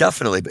 Yeah,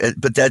 definitely.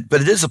 But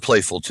it is a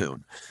playful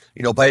tune.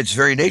 By its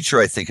very nature,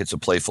 I think it's a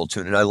playful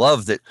tune, and I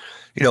love that.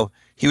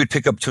 He would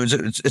pick up tunes.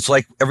 It's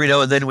like every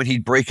now and then when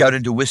he'd break out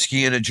into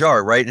Whiskey in a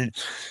Jar, right? And,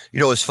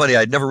 it's funny.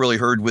 I'd never really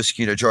heard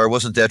Whiskey in a Jar. I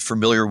wasn't that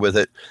familiar with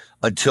it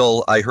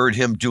until I heard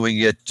him doing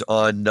it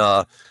on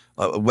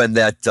when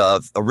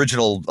that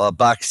original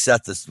box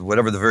set,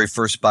 whatever the very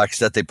first box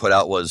set they put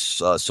out was,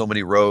 So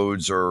Many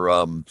Roads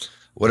or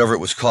whatever it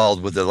was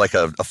called, with a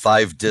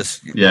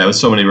 5-disc. Yeah, it was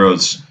So Many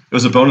Roads. It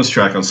was a bonus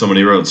track on So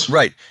Many Roads.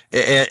 Right.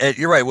 And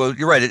you're right. Well,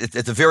 you're right.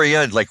 At the very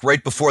end, like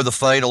right before the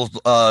final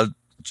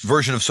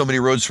version of So Many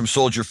Roads from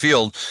Soldier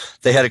Field,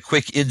 they had a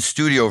quick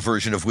in-studio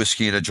version of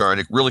Whiskey in a Jar,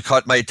 and it really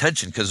caught my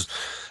attention because,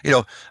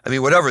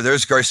 whatever,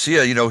 there's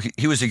Garcia,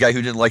 he was a guy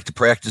who didn't like to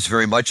practice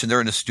very much, and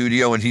they're in a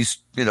studio, and he's,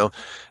 and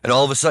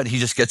all of a sudden he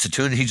just gets a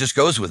tune and he just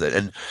goes with it.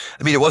 And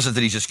it wasn't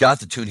that he just got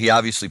the tune, he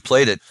obviously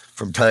played it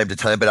from time to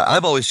time, but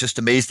I'm always just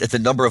amazed at the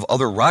number of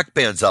other rock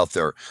bands out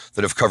there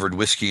that have covered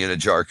Whiskey in a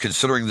Jar,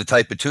 considering the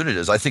type of tune it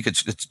is. I think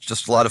it's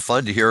just a lot of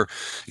fun to hear,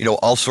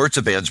 all sorts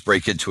of bands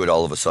break into it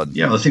all of a sudden.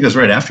 Yeah, I think it was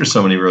right after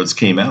So Many Roads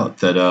came out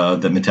that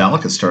that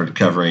Metallica started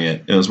covering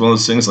it. It was one of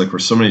those things like where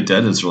so many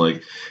Deadheads were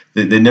like,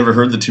 they never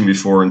heard the tune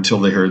before until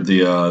they heard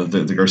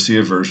the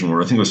Garcia version,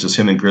 where I think it was just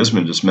him and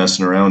Grisman just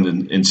messing around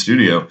in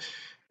studio.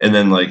 And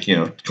then,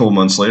 a couple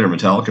months later,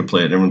 Metallica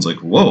played it, and everyone's like,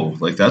 whoa,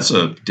 that's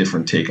a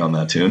different take on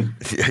that tune.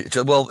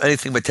 Well,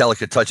 anything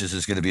Metallica touches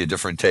is going to be a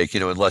different take,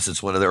 unless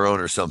it's one of their own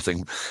or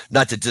something.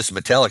 Not to diss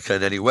Metallica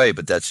in any way,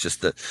 but that's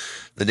just the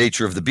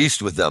nature of the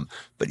beast with them.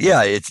 But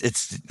yeah,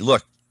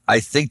 look, I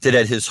think that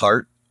at his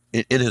heart,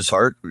 in his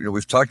heart,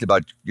 we've talked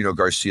about,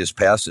 Garcia's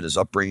past and his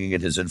upbringing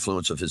and his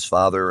influence of his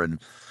father and,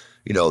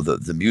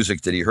 the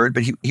music that he heard,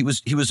 but he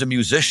was a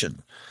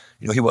musician.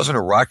 He wasn't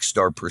a rock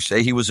star per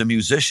se. He was a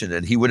musician,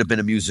 and he would have been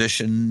a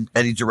musician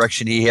any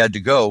direction he had to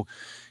go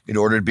in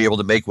order to be able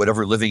to make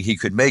whatever living he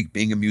could make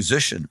being a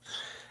musician.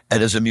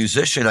 And as a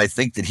musician, I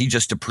think that he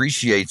just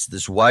appreciates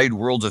this wide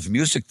world of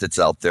music that's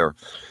out there.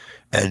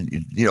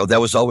 And,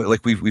 that was always,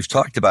 like we've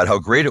talked about how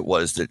great it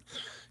was that,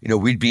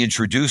 we'd be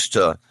introduced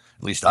to,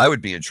 at least I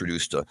would be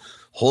introduced to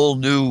whole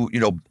new,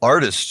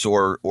 artists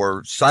or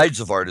sides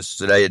of artists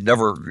that I had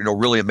never,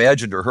 really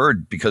imagined or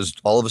heard, because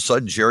all of a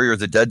sudden Jerry or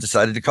the Dead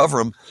decided to cover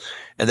them.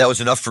 And that was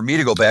enough for me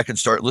to go back and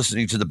start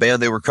listening to the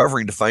band they were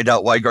covering to find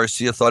out why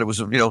Garcia thought it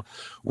was,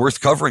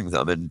 worth covering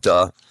them. And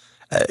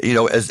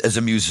as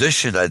a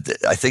musician, I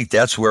think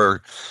that's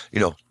where,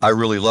 I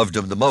really loved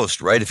him the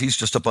most, right? If he's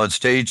just up on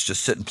stage,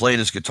 just sitting playing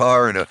his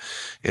guitar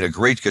in a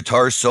great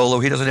guitar solo,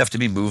 he doesn't have to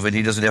be moving,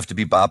 he doesn't have to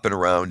be bopping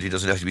around, he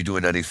doesn't have to be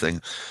doing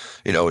anything.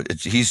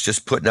 He's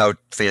just putting out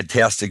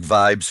fantastic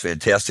vibes,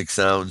 fantastic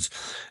sounds,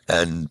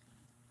 and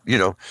you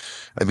know,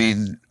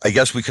 I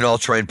guess we can all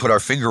try and put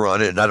our finger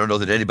on it, and I don't know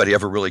that anybody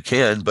ever really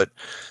can, but,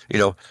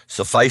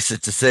 suffice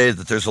it to say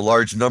that there's a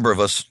large number of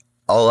us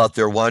all out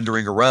there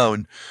wandering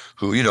around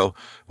who,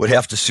 would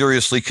have to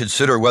seriously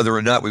consider whether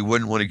or not we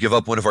wouldn't want to give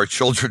up one of our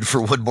children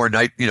for one more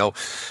night, to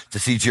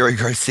see Jerry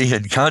Garcia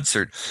in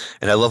concert.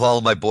 And I love all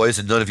of my boys,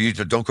 and none of you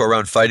don't go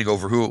around fighting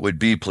over who it would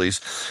be, please.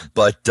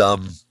 But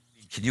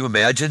can you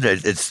imagine?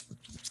 It's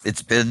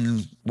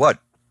been what?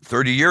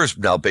 30 years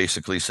now,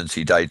 basically, since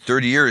he died.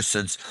 30 years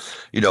since,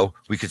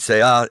 we could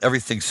say,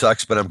 everything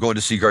sucks, but I'm going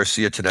to see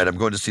Garcia tonight. I'm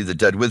going to see the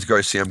Dead with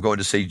Garcia. I'm going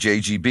to see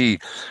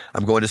JGB.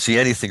 I'm going to see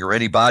anything or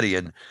anybody.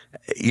 And,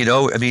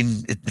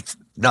 it's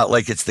not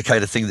like it's the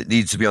kind of thing that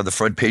needs to be on the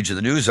front page of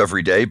the news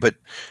every day, but,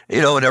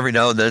 and every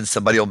now and then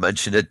somebody will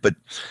mention it, but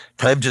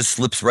time just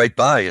slips right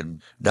by.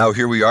 And now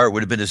here we are. It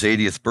would have been his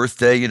 80th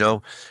birthday,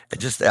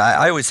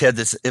 I always had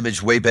this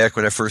image way back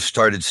when I first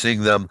started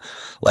seeing them,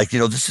 like,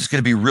 this is going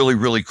to be really,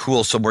 really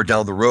cool somewhere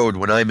down the road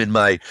when I'm in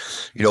my,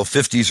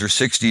 50s or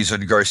 60s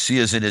and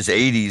Garcia's in his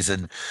 80s,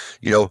 and,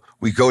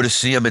 we go to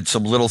see him at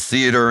some little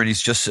theater and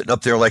he's just sitting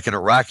up there like in a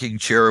rocking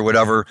chair or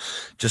whatever,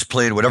 just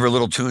playing whatever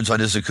little tunes on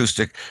his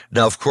acoustic.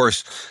 Now, of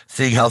course,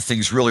 seeing how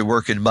things really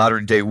work in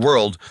modern day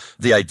world,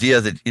 the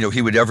idea that,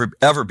 he would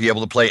ever be able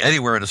to play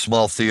anywhere in a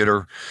small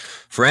theater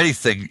for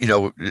anything,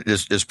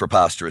 is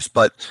preposterous.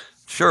 But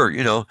sure,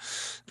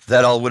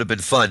 that all would have been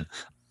fun.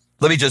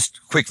 Let me just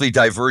quickly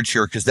diverge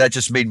here because that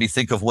just made me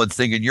think of one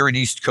thing. And you're an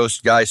East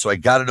Coast guy, so I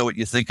got to know what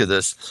you think of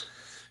this.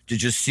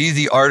 Did you see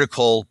the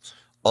article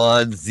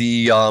on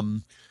the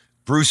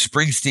Bruce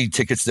Springsteen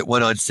tickets that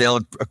went on sale?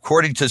 And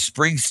according to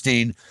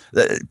Springsteen,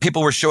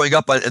 people were showing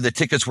up and the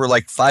tickets were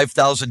like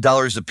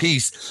 $5,000 a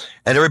piece,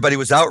 and everybody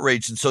was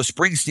outraged. And so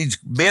Springsteen's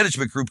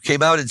management group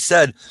came out and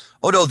said,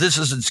 "Oh no, this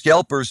isn't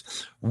scalpers.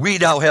 We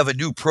now have a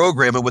new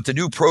program, and what the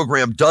new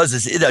program does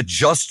is it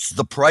adjusts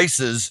the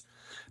prices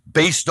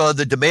based on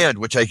the demand,"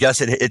 which I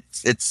guess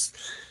it's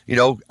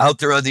out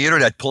there on the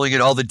internet, pulling in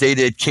all the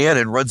data it can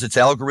and runs its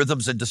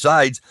algorithms and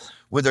decides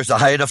when there's a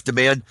high enough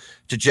demand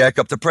to jack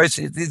up the price.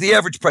 The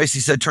average price, he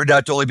said, turned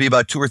out to only be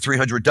about $200 or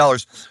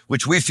 $300,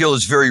 which we feel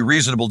is very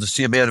reasonable to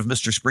see a man of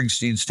Mr.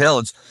 Springsteen's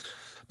talents.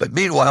 But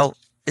meanwhile,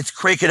 it's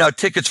cranking out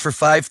tickets for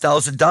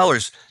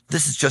 $5,000.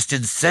 This is just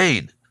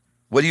insane.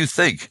 What do you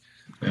think?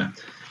 Yeah,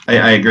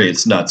 I agree.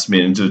 It's nuts.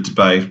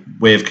 By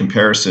way of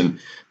comparison,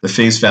 the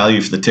face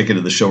value for the ticket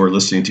of the show we're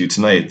listening to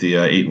tonight, the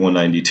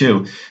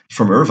 8192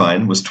 from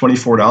Irvine, was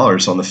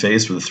 $24 on the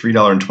face with a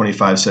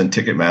 $3.25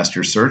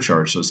 Ticketmaster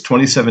surcharge. So it's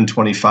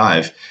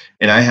 $27.25,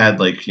 and I had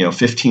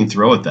 15th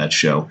row at that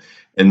show.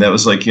 And that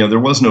was there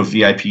was no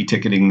VIP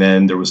ticketing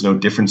then. There was no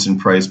difference in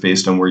price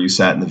based on where you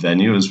sat in the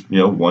venue. It was,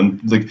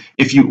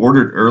 if you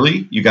ordered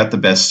early, you got the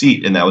best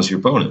seat, and that was your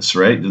bonus,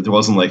 right? There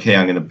wasn't hey,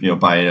 I'm going to,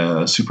 buy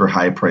a super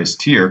high price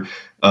tier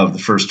of the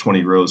first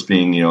 20 rows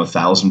being,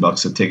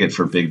 $1,000 a ticket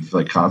for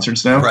big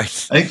concerts now.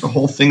 Right. I think the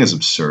whole thing is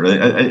absurd.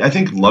 I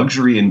think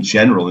luxury in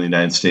general in the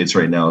United States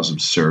right now is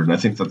absurd. And I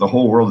think that the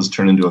whole world has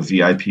turned into a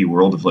VIP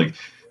world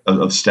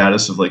of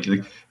status of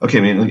okay,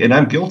 and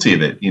I'm guilty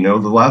of it. The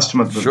last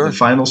time the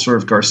final sort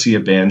of Garcia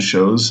band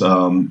shows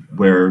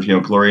where,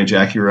 Gloria and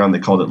Jackie were on, they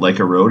called it Like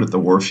a Road at the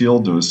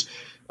Warfield. It was,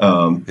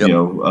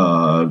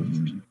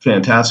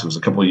 fantastic. It was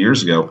a couple of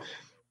years ago.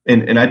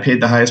 And I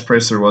paid the highest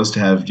price there was to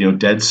have,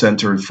 dead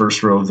center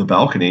first row of the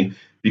balcony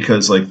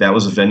because that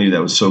was a venue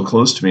that was so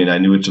close to me and I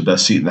knew which the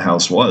best seat in the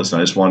house was. And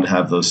I just wanted to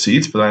have those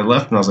seats, but I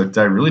left and I was like, did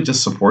I really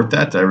just support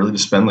that? Did I really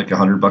just spend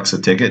 $100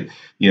 a ticket,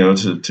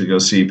 to go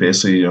see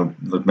basically,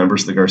 the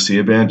members of the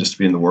Garcia band just to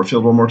be in the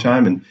Warfield one more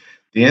time? And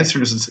the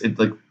answer is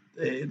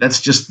that's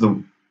just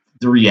the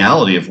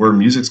reality of where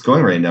music's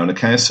going right now. And it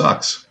kind of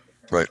sucks.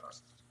 Right.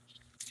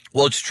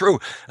 Well, it's true.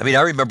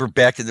 I remember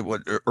back in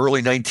the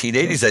early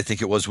 1980s, I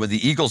think it was, when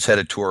the Eagles had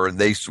a tour and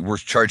they were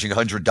charging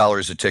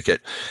 $100 a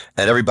ticket,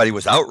 and everybody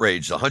was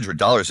outraged.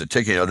 $100 a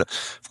ticket.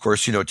 Of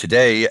course,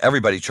 today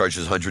everybody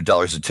charges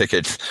 $100 a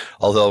ticket.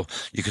 Although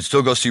you can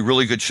still go see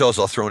really good shows.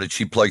 I'll throw in a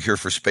cheap plug here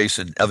for Space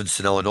in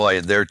Evanston, Illinois,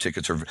 and their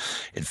tickets are.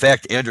 In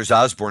fact, Anders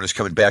Osborne is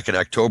coming back in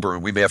October,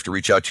 and we may have to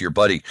reach out to your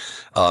buddy,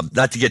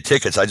 not to get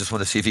tickets. I just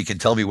want to see if he can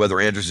tell me whether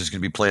Anders is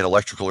going to be playing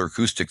electrical or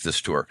acoustic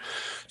this tour.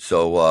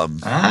 So.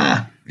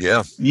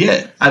 Yeah.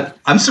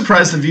 I'm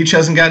surprised the Veach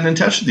hasn't gotten in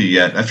touch with you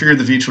yet. I figured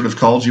the Veach would have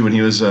called you when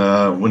he was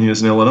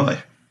in Illinois.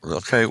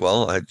 Okay,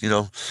 well, I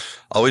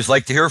always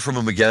like to hear from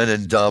him again,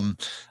 and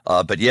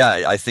but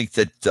yeah, I think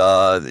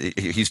that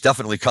he's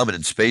definitely coming.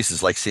 In Space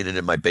is like seeing it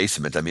in my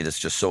basement. It's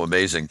just so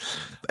amazing,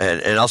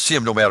 and I'll see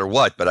him no matter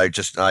what. But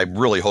I'm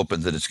really hoping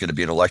that it's going to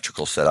be an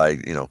electrical set.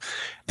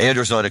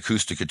 Anders on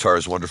acoustic guitar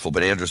is wonderful,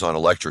 but Anders on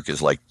electric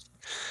is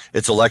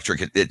it's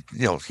electric.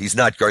 He's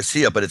not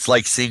Garcia, but it's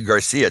like seeing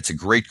Garcia. It's a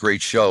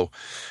great show,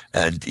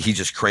 and he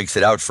just cranks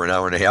it out for an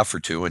hour and a half or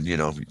two, and you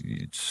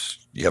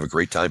have a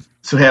great time.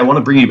 So, hey, I want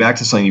to bring you back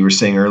to something you were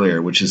saying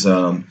earlier, which is,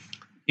 all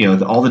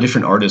the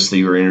different artists that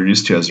you were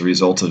introduced to as a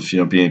result of,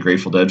 being a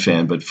Grateful Dead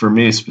fan. But for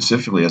me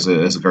specifically, as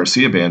a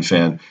Garcia Band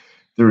fan,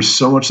 there was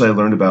so much that I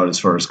learned about as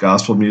far as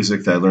gospel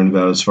music, that I learned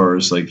about as far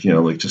as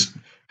just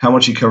how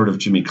much he covered of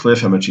Jimmy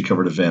Cliff, how much he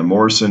covered of Van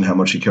Morrison, how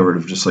much he covered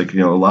of just a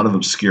lot of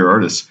obscure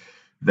artists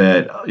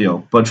that,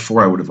 but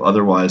for I would have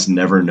otherwise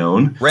never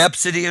known.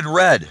 Rhapsody in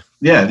Red.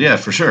 Yeah,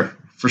 for sure.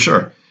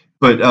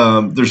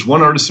 But there's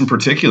one artist in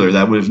particular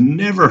that I would have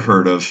never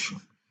heard of,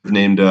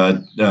 named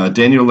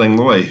Daniel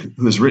Langlois,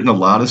 who has written a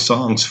lot of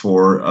songs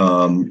for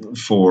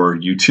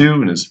U2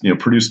 and has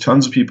produced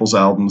tons of people's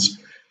albums.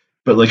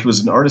 But it was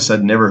an artist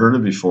I'd never heard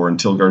of before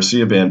until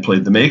Garcia Band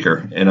played "The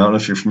Maker." And I don't know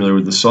if you're familiar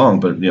with the song,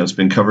 but it's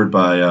been covered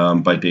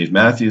by Dave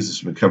Matthews.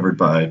 It's been covered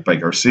by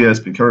Garcia. It's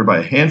been covered by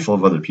a handful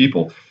of other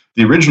people.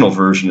 The original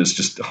version is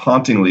just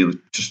hauntingly,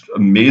 just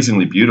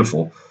amazingly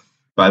beautiful.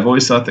 But I've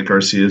always thought that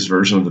Garcia's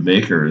version of "The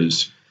Maker"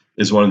 is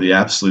one of the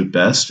absolute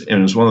best. And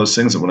it was one of those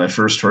things that when I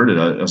first heard it,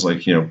 I was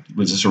like,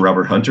 was this a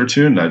Robert Hunter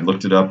tune? And I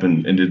looked it up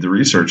and did the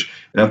research.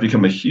 And I've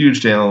become a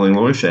huge Daniel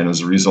Langlois fan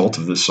as a result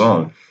of this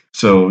song.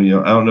 So,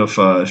 I don't know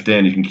if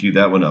Dan, you can cue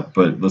that one up,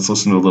 but let's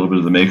listen to a little bit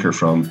of "The Maker"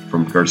 from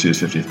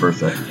Garcia's 50th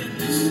birthday.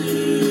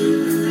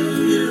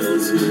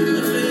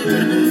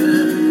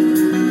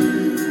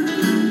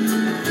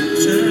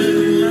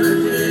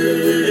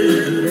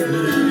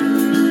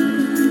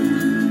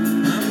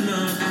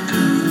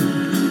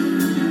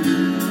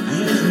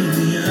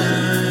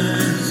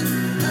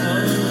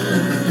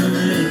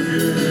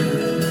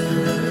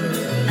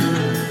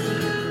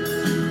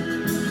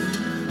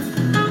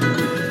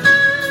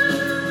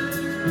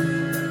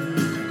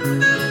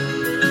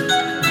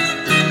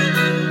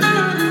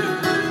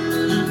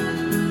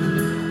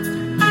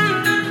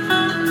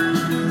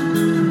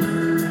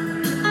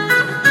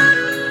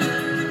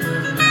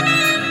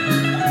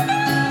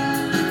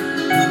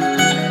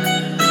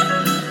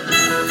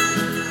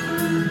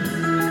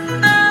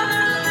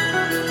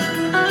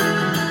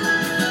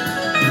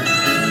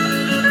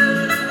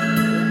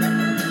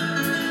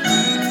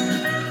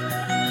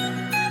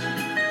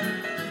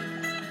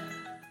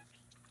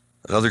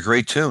 Another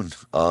great tune.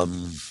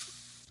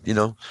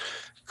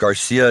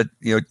 Garcia,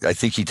 I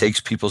think he takes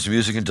people's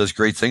music and does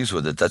great things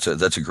with it.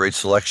 That's a great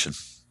selection.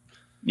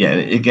 Yeah,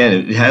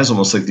 again, it has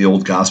almost like the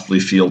old gospel-y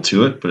feel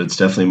to it, but it's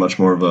definitely much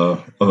more of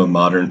a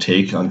modern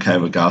take on kind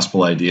of a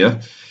gospel idea.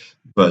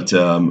 But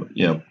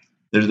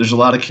there's a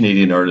lot of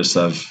Canadian artists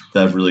that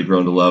I've really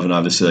grown to love, and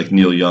obviously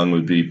Neil Young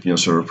would be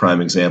sort of a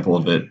prime example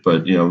of it.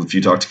 But if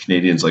you talk to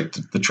Canadians, like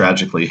the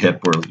Tragically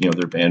Hip, were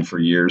they're banned for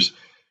years.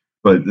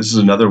 But this is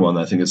another one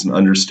that I think is an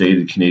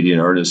understated Canadian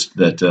artist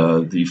that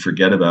you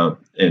forget about,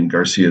 and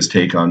Garcia's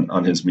take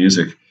on his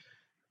music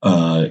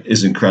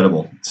is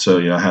incredible. So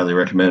I highly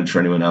recommend for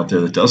anyone out there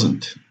that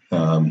doesn't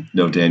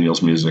know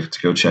Daniel's music to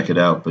go check it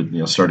out. But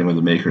starting with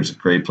 "The Maker" is a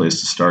great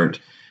place to start,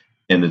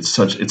 and it's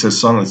a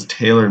song that's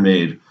tailor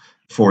made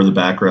for the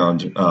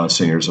background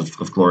singers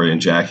of Gloria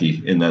and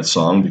Jackie in that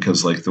song,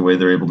 because the way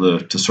they're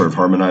able to sort of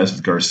harmonize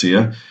with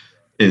Garcia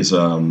is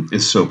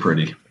so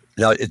pretty.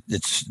 Now,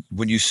 it's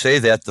when you say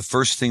that, the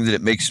first thing that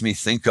it makes me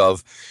think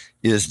of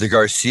is the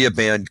Garcia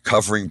Band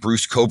covering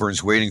Bruce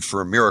Cockburn's "Waiting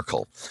for a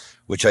Miracle,"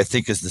 which I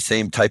think is the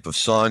same type of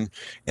song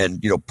and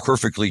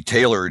perfectly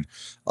tailored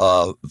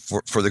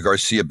for the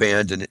Garcia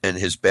Band and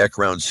his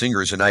background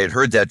singers. And I had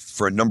heard that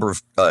for a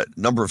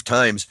number of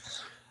times,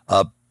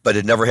 but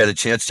had never had a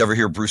chance to ever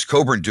hear Bruce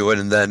Cockburn do it.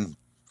 And then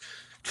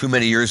too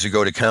many years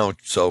ago to count,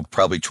 so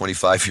probably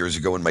 25 years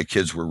ago when my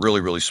kids were really,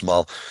 really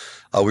small,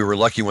 we were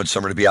lucky one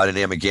summer to be out in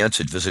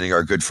Amagansett visiting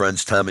our good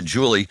friends Tom and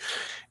Julie,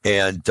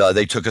 and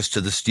they took us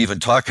to the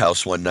Stephen Talk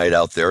House one night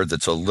out there.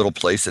 That's a little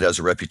place that has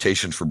a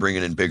reputation for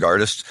bringing in big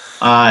artists.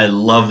 I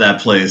love that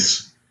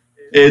place.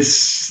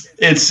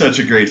 It's such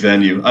a great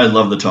venue. I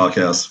love the Talk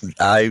House.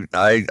 I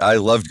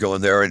loved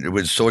going there, and it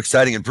was so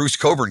exciting. And Bruce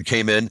Cockburn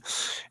came in,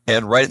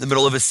 and right in the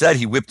middle of his set,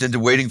 he whipped into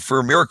 "Waiting for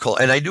a Miracle."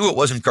 And I knew it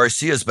wasn't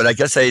Garcia's, but I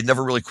guess I had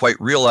never really quite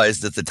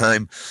realized at the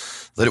time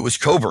that it was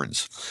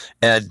Cockburn's.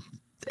 And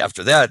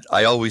after that,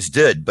 I always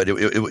did, but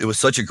it was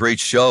such a great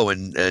show,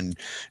 and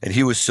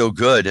he was so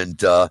good, and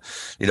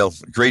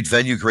great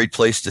venue, great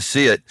place to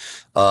see it.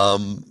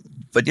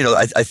 But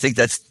I think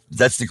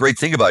that's the great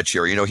thing about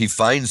Jerry. He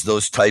finds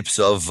those types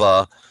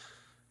of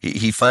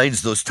he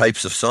finds those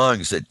types of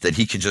songs that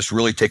he can just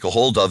really take a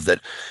hold of, that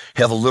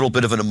have a little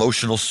bit of an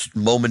emotional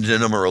moment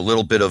in them, or a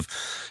little bit of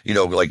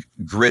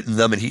grit in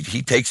them, and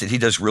he takes it. He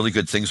does really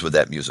good things with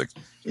that music.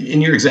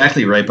 And you're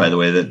exactly right, by the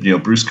way,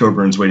 that Bruce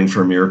Cockburn's "Waiting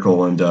for a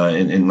Miracle" and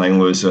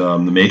Langlois'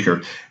 "The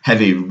Maker"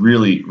 have a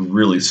really,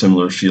 really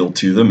similar feel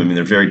to them. I mean,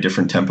 they're very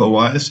different tempo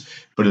wise,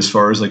 but as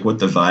far as what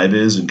the vibe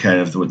is and kind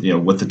of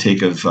what the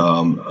take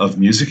of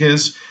music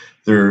is,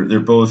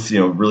 they're both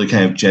really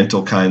kind of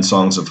gentle, kind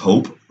songs of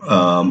hope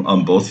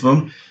on both of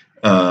them.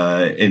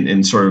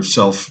 and sort of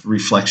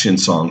self-reflection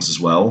songs as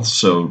well.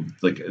 So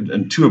like,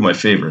 and two of my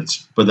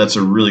favorites, but that's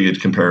a really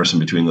good comparison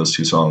between those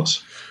two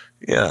songs.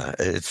 Yeah,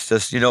 it's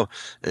just,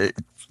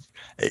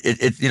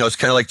 it's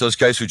kind of like those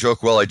guys who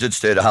joke, well, I did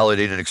stay at a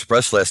Holiday Inn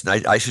Express last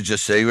night. I should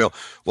just say,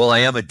 well, I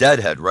am a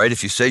deadhead, right?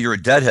 If you say you're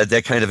a deadhead,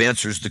 that kind of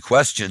answers the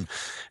question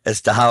as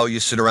to how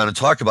you sit around and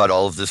talk about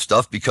all of this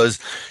stuff, because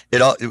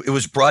it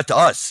was brought to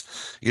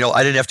us.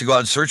 I didn't have to go out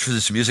and search for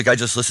this music. I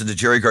just listened to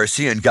Jerry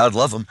Garcia, and God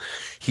love him,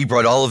 he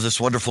brought all of this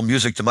wonderful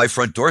music to my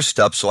front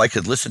doorstep, so I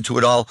could listen to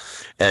it all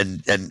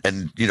and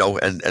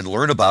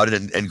learn about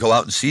it and go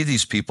out and see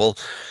these people,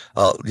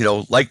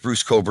 like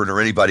Bruce Cockburn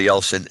or anybody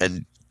else,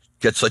 and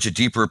get such a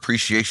deeper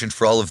appreciation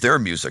for all of their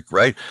music,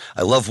 right?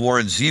 I love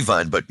Warren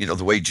Zevon, but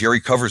the way Jerry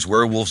covers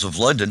Werewolves of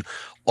London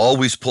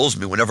always pulls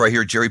me. Whenever I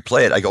hear Jerry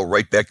play it, I go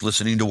right back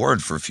listening to Warren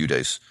for a few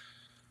days.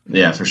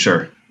 Yeah, for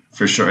sure.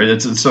 For sure.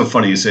 It's so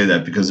funny you say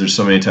that, because there's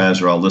so many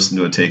times where I'll listen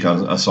to a take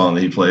on a song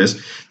that he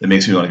plays that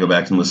makes me want to go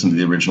back and listen to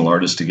the original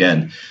artist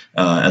again,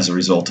 as a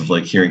result of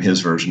like hearing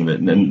his version of it.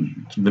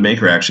 And The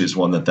Maker actually is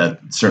one that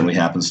certainly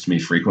happens to me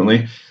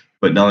frequently.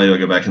 But not only do I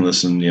go back and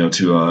listen,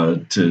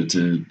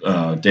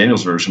 to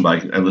Daniel's version,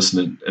 but I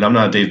listen to, and I'm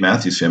not a Dave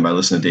Matthews fan, but I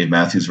listen to Dave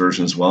Matthews'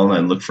 version as well, and I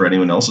look for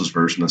anyone else's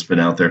version that's been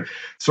out there.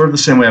 Sort of the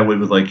same way I would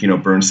with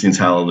Bernstein's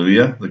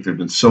Hallelujah. Like there've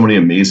been so many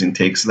amazing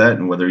takes of that,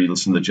 and whether you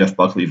listen to the Jeff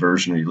Buckley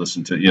version or you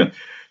listen to,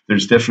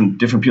 there's different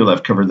people that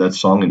have covered that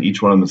song, and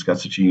each one of them has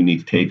got such a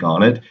unique take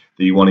on it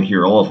that you want to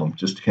hear all of them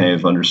just to kind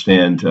of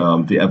understand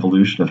the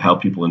evolution of how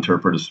people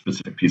interpret a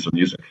specific piece of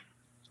music.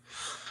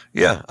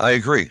 Yeah, I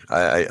agree.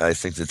 I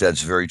think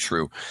that's very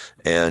true.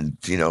 And,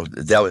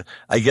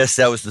 I guess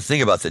that was the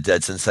thing about the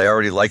Dead, since I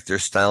already liked their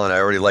style and I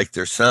already liked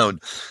their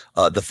sound.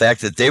 The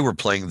fact that they were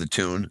playing the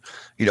tune,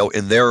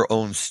 in their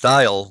own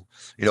style,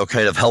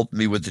 kind of helped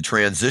me with the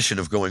transition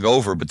of going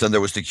over. But then there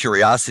was the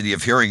curiosity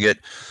of hearing it,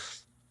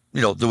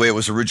 the way it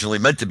was originally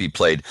meant to be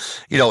played,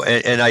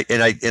 and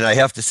I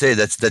have to say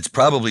that's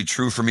probably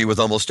true for me with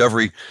almost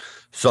every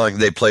song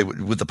they play,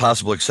 with the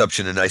possible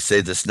exception. And I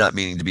say this not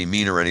meaning to be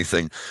mean or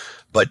anything,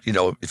 but,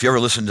 if you ever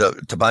listen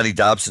to Bonnie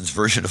Dobson's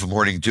version of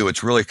Morning Dew,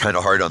 it's really kind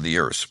of hard on the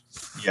ears.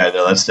 Yeah,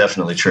 no, that's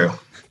definitely true.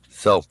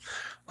 So,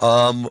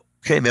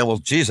 okay, man. Well,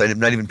 geez, I'm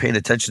not even paying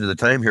attention to the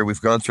time here. We've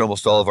gone through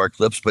almost all of our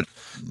clips,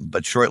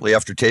 but shortly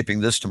after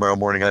taping this tomorrow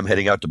morning, I'm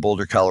heading out to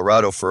Boulder,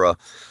 Colorado for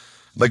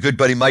my good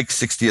buddy Mike's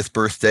 60th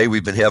birthday.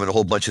 We've been having a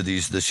whole bunch of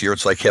these this year.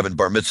 It's like having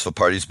bar mitzvah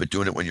parties, but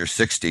doing it when you're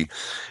 60.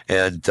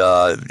 And,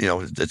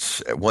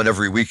 it's one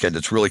every weekend.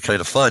 It's really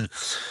kind of fun.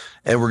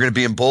 And we're going to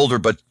be in Boulder,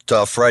 but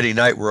Friday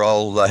night we're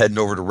all heading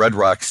over to Red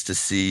Rocks to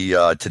see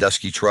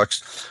Tedeschi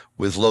Trucks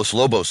with Los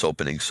Lobos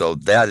opening. So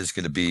that is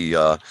going to be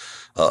a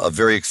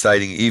very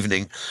exciting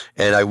evening.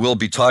 And I will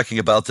be talking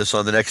about this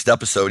on the next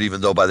episode,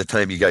 even though by the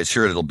time you guys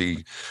hear it, it'll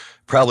be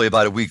probably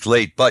about a week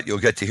late. But you'll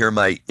get to hear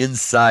my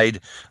inside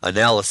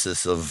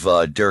analysis of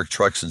Derek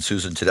Trucks and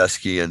Susan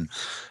Tedeschi and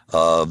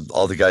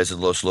all the guys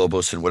in Los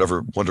Lobos and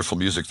whatever wonderful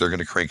music they're going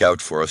to crank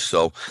out for us.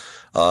 So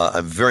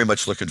I'm very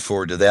much looking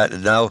forward to that.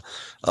 And now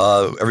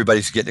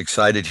everybody's getting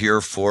excited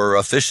here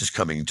for Fish is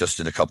coming just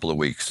in a couple of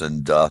weeks.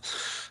 And I'm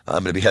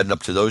going to be heading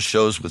up to those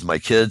shows with my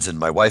kids, and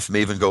my wife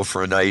may even go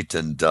for a night.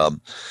 And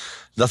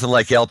nothing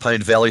like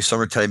Alpine Valley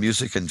summertime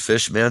music and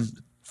Fish, man.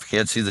 If you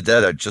can't see the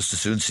Dead, I'd just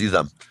as soon see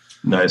them.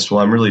 Nice. Well,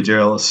 I'm really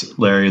jealous,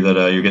 Larry, that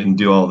you're getting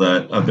to do all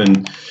that. I've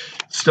been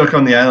stuck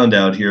on the island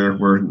out here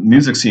where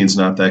music scene's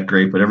not that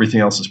great, but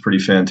everything else is pretty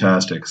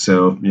fantastic.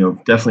 So,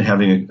 definitely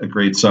having a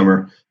great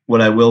summer.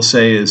 What I will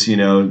say is,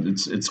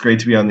 it's great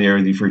to be on the air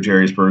with you for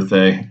Jerry's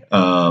birthday.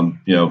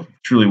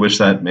 Truly wish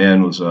that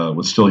man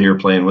was still here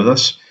playing with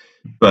us.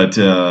 But,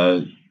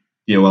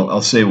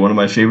 I'll say one of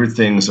my favorite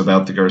things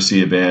about the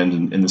Garcia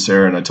band in this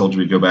era, and I told you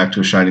we'd go back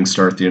to a shining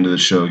star at the end of the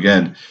show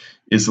again,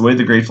 is the way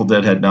the Grateful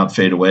Dead had Not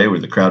Fade Away, where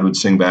the crowd would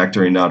sing back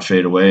during Not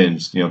Fade Away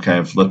and kind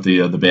of let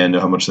the band know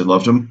how much they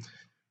loved him.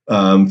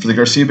 For the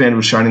Garcia band, it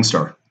was Shining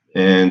Star.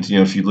 And,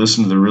 if you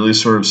listen to the really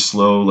sort of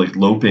slow, like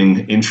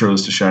loping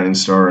intros to Shining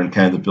Star and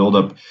kind of the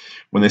buildup,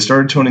 when they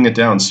started toning it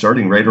down,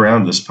 starting right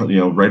around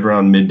right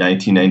around mid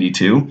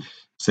 1992,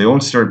 so they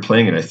only started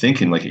playing it, I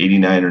think, in like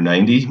 89 or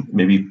 90,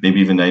 maybe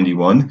even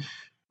 91.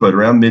 But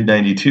around mid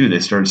 92, they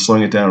started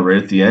slowing it down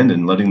right at the end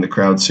and letting the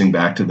crowd sing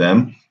back to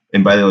them.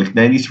 And by like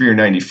 93 or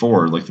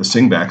 94, like the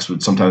singbacks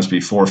would sometimes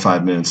be 4 or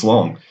 5 minutes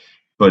long.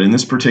 But in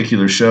this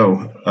particular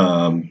show,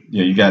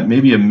 you got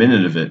maybe a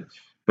minute of it.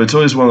 But it's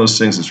always one of those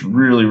things that's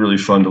really, really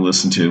fun to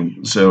listen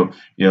to. So,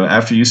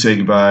 after you say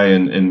goodbye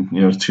and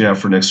tune out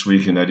for next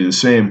week and I do the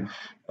same,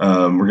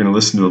 we're going to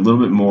listen to a little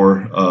bit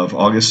more of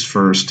August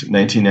 1st,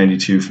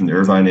 1992 from the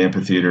Irvine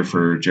Amphitheater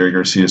for Jerry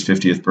Garcia's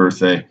 50th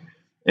birthday.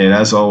 And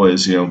as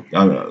always,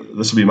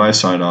 this will be my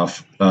sign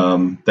off.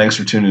 Thanks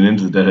for tuning in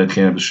to the Deadhead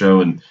Cannabis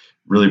Show, and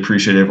really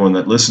appreciate everyone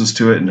that listens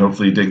to it, and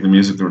hopefully you dig the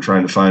music that we're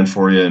trying to find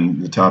for you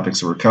and the topics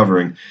that we're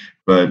covering.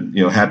 But,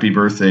 happy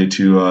birthday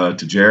to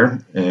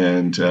Jer,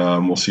 and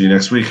we'll see you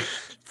next week.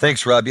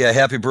 Thanks, Rob. Yeah,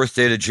 happy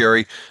birthday to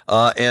Jerry.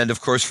 And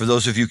of course, for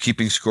those of you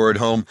keeping score at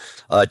home,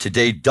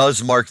 today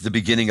does mark the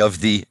beginning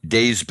of the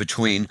days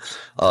between,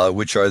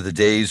 which are the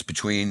days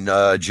between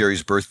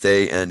Jerry's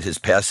birthday and his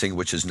passing,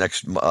 which is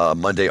next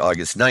Monday,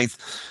 August 9th.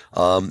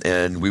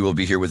 And we will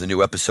be here with a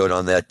new episode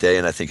on that day.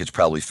 And I think it's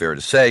probably fair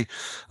to say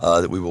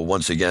that we will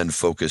once again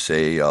focus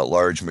a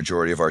large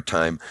majority of our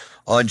time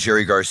on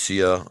Jerry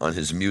Garcia, on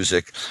his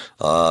music,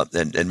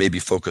 and maybe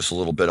focus a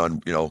little bit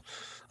on,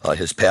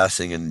 his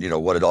passing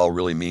and what it all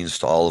really means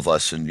to all of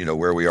us, and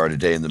where we are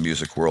today in the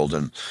music world,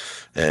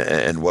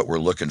 and what we're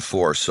looking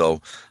for.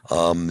 So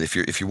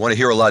if you want to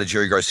hear a lot of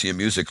Jerry Garcia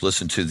music,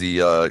 listen to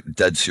the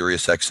Dead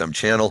Sirius XM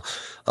channel,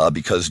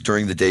 because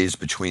during the days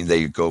between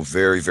they go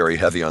very, very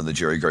heavy on the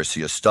Jerry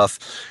Garcia stuff,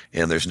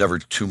 and there's never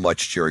too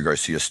much Jerry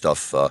Garcia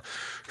stuff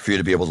for you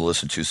to be able to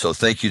listen to. So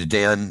thank you to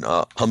Dan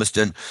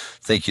Humiston.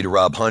 Thank you to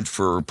Rob Hunt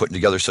for putting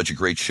together such a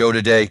great show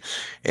today.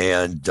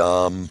 And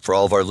for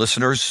all of our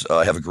listeners,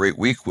 have a great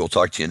week. We'll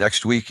talk to you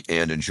next week,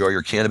 and enjoy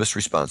your cannabis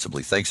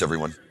responsibly. Thanks,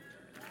 everyone.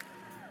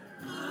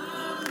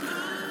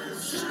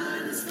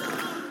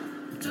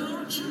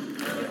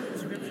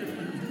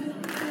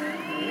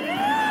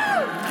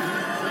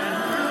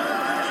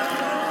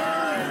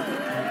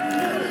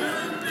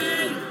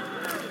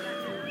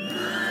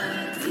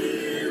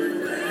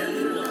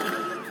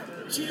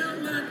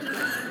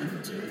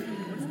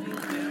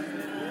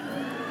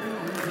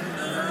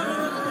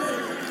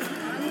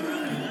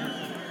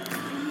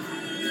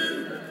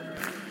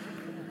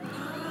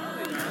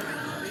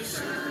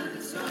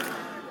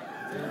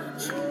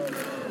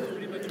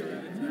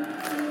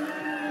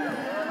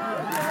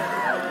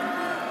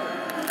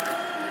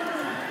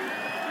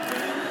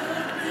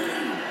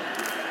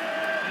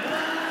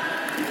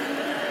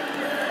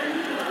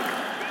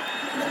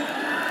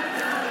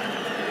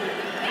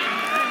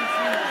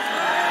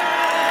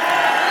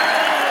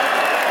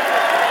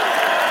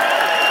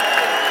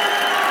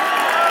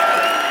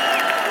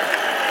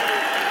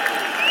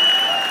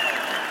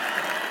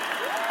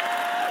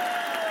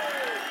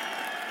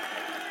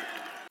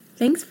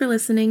 Thanks for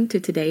listening to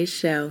today's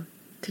show.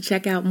 To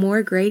check out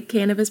more great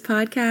cannabis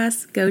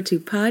podcasts, go to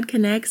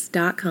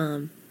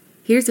podconnects.com.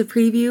 Here's a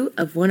preview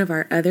of one of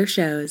our other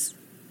shows.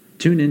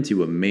 Tune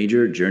into a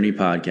Major Journey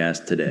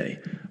podcast today,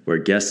 where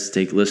guests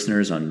take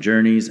listeners on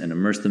journeys and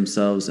immerse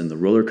themselves in the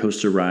roller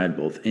coaster ride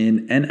both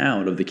in and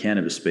out of the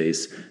cannabis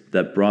space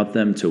that brought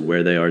them to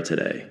where they are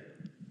today.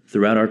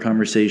 Throughout our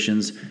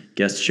conversations,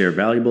 guests share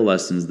valuable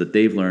lessons that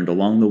they've learned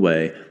along the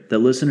way that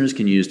listeners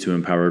can use to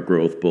empower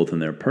growth both in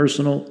their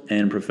personal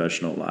and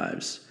professional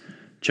lives.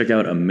 Check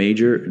out A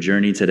Major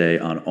Journey today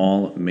on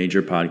all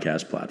major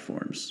podcast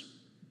platforms.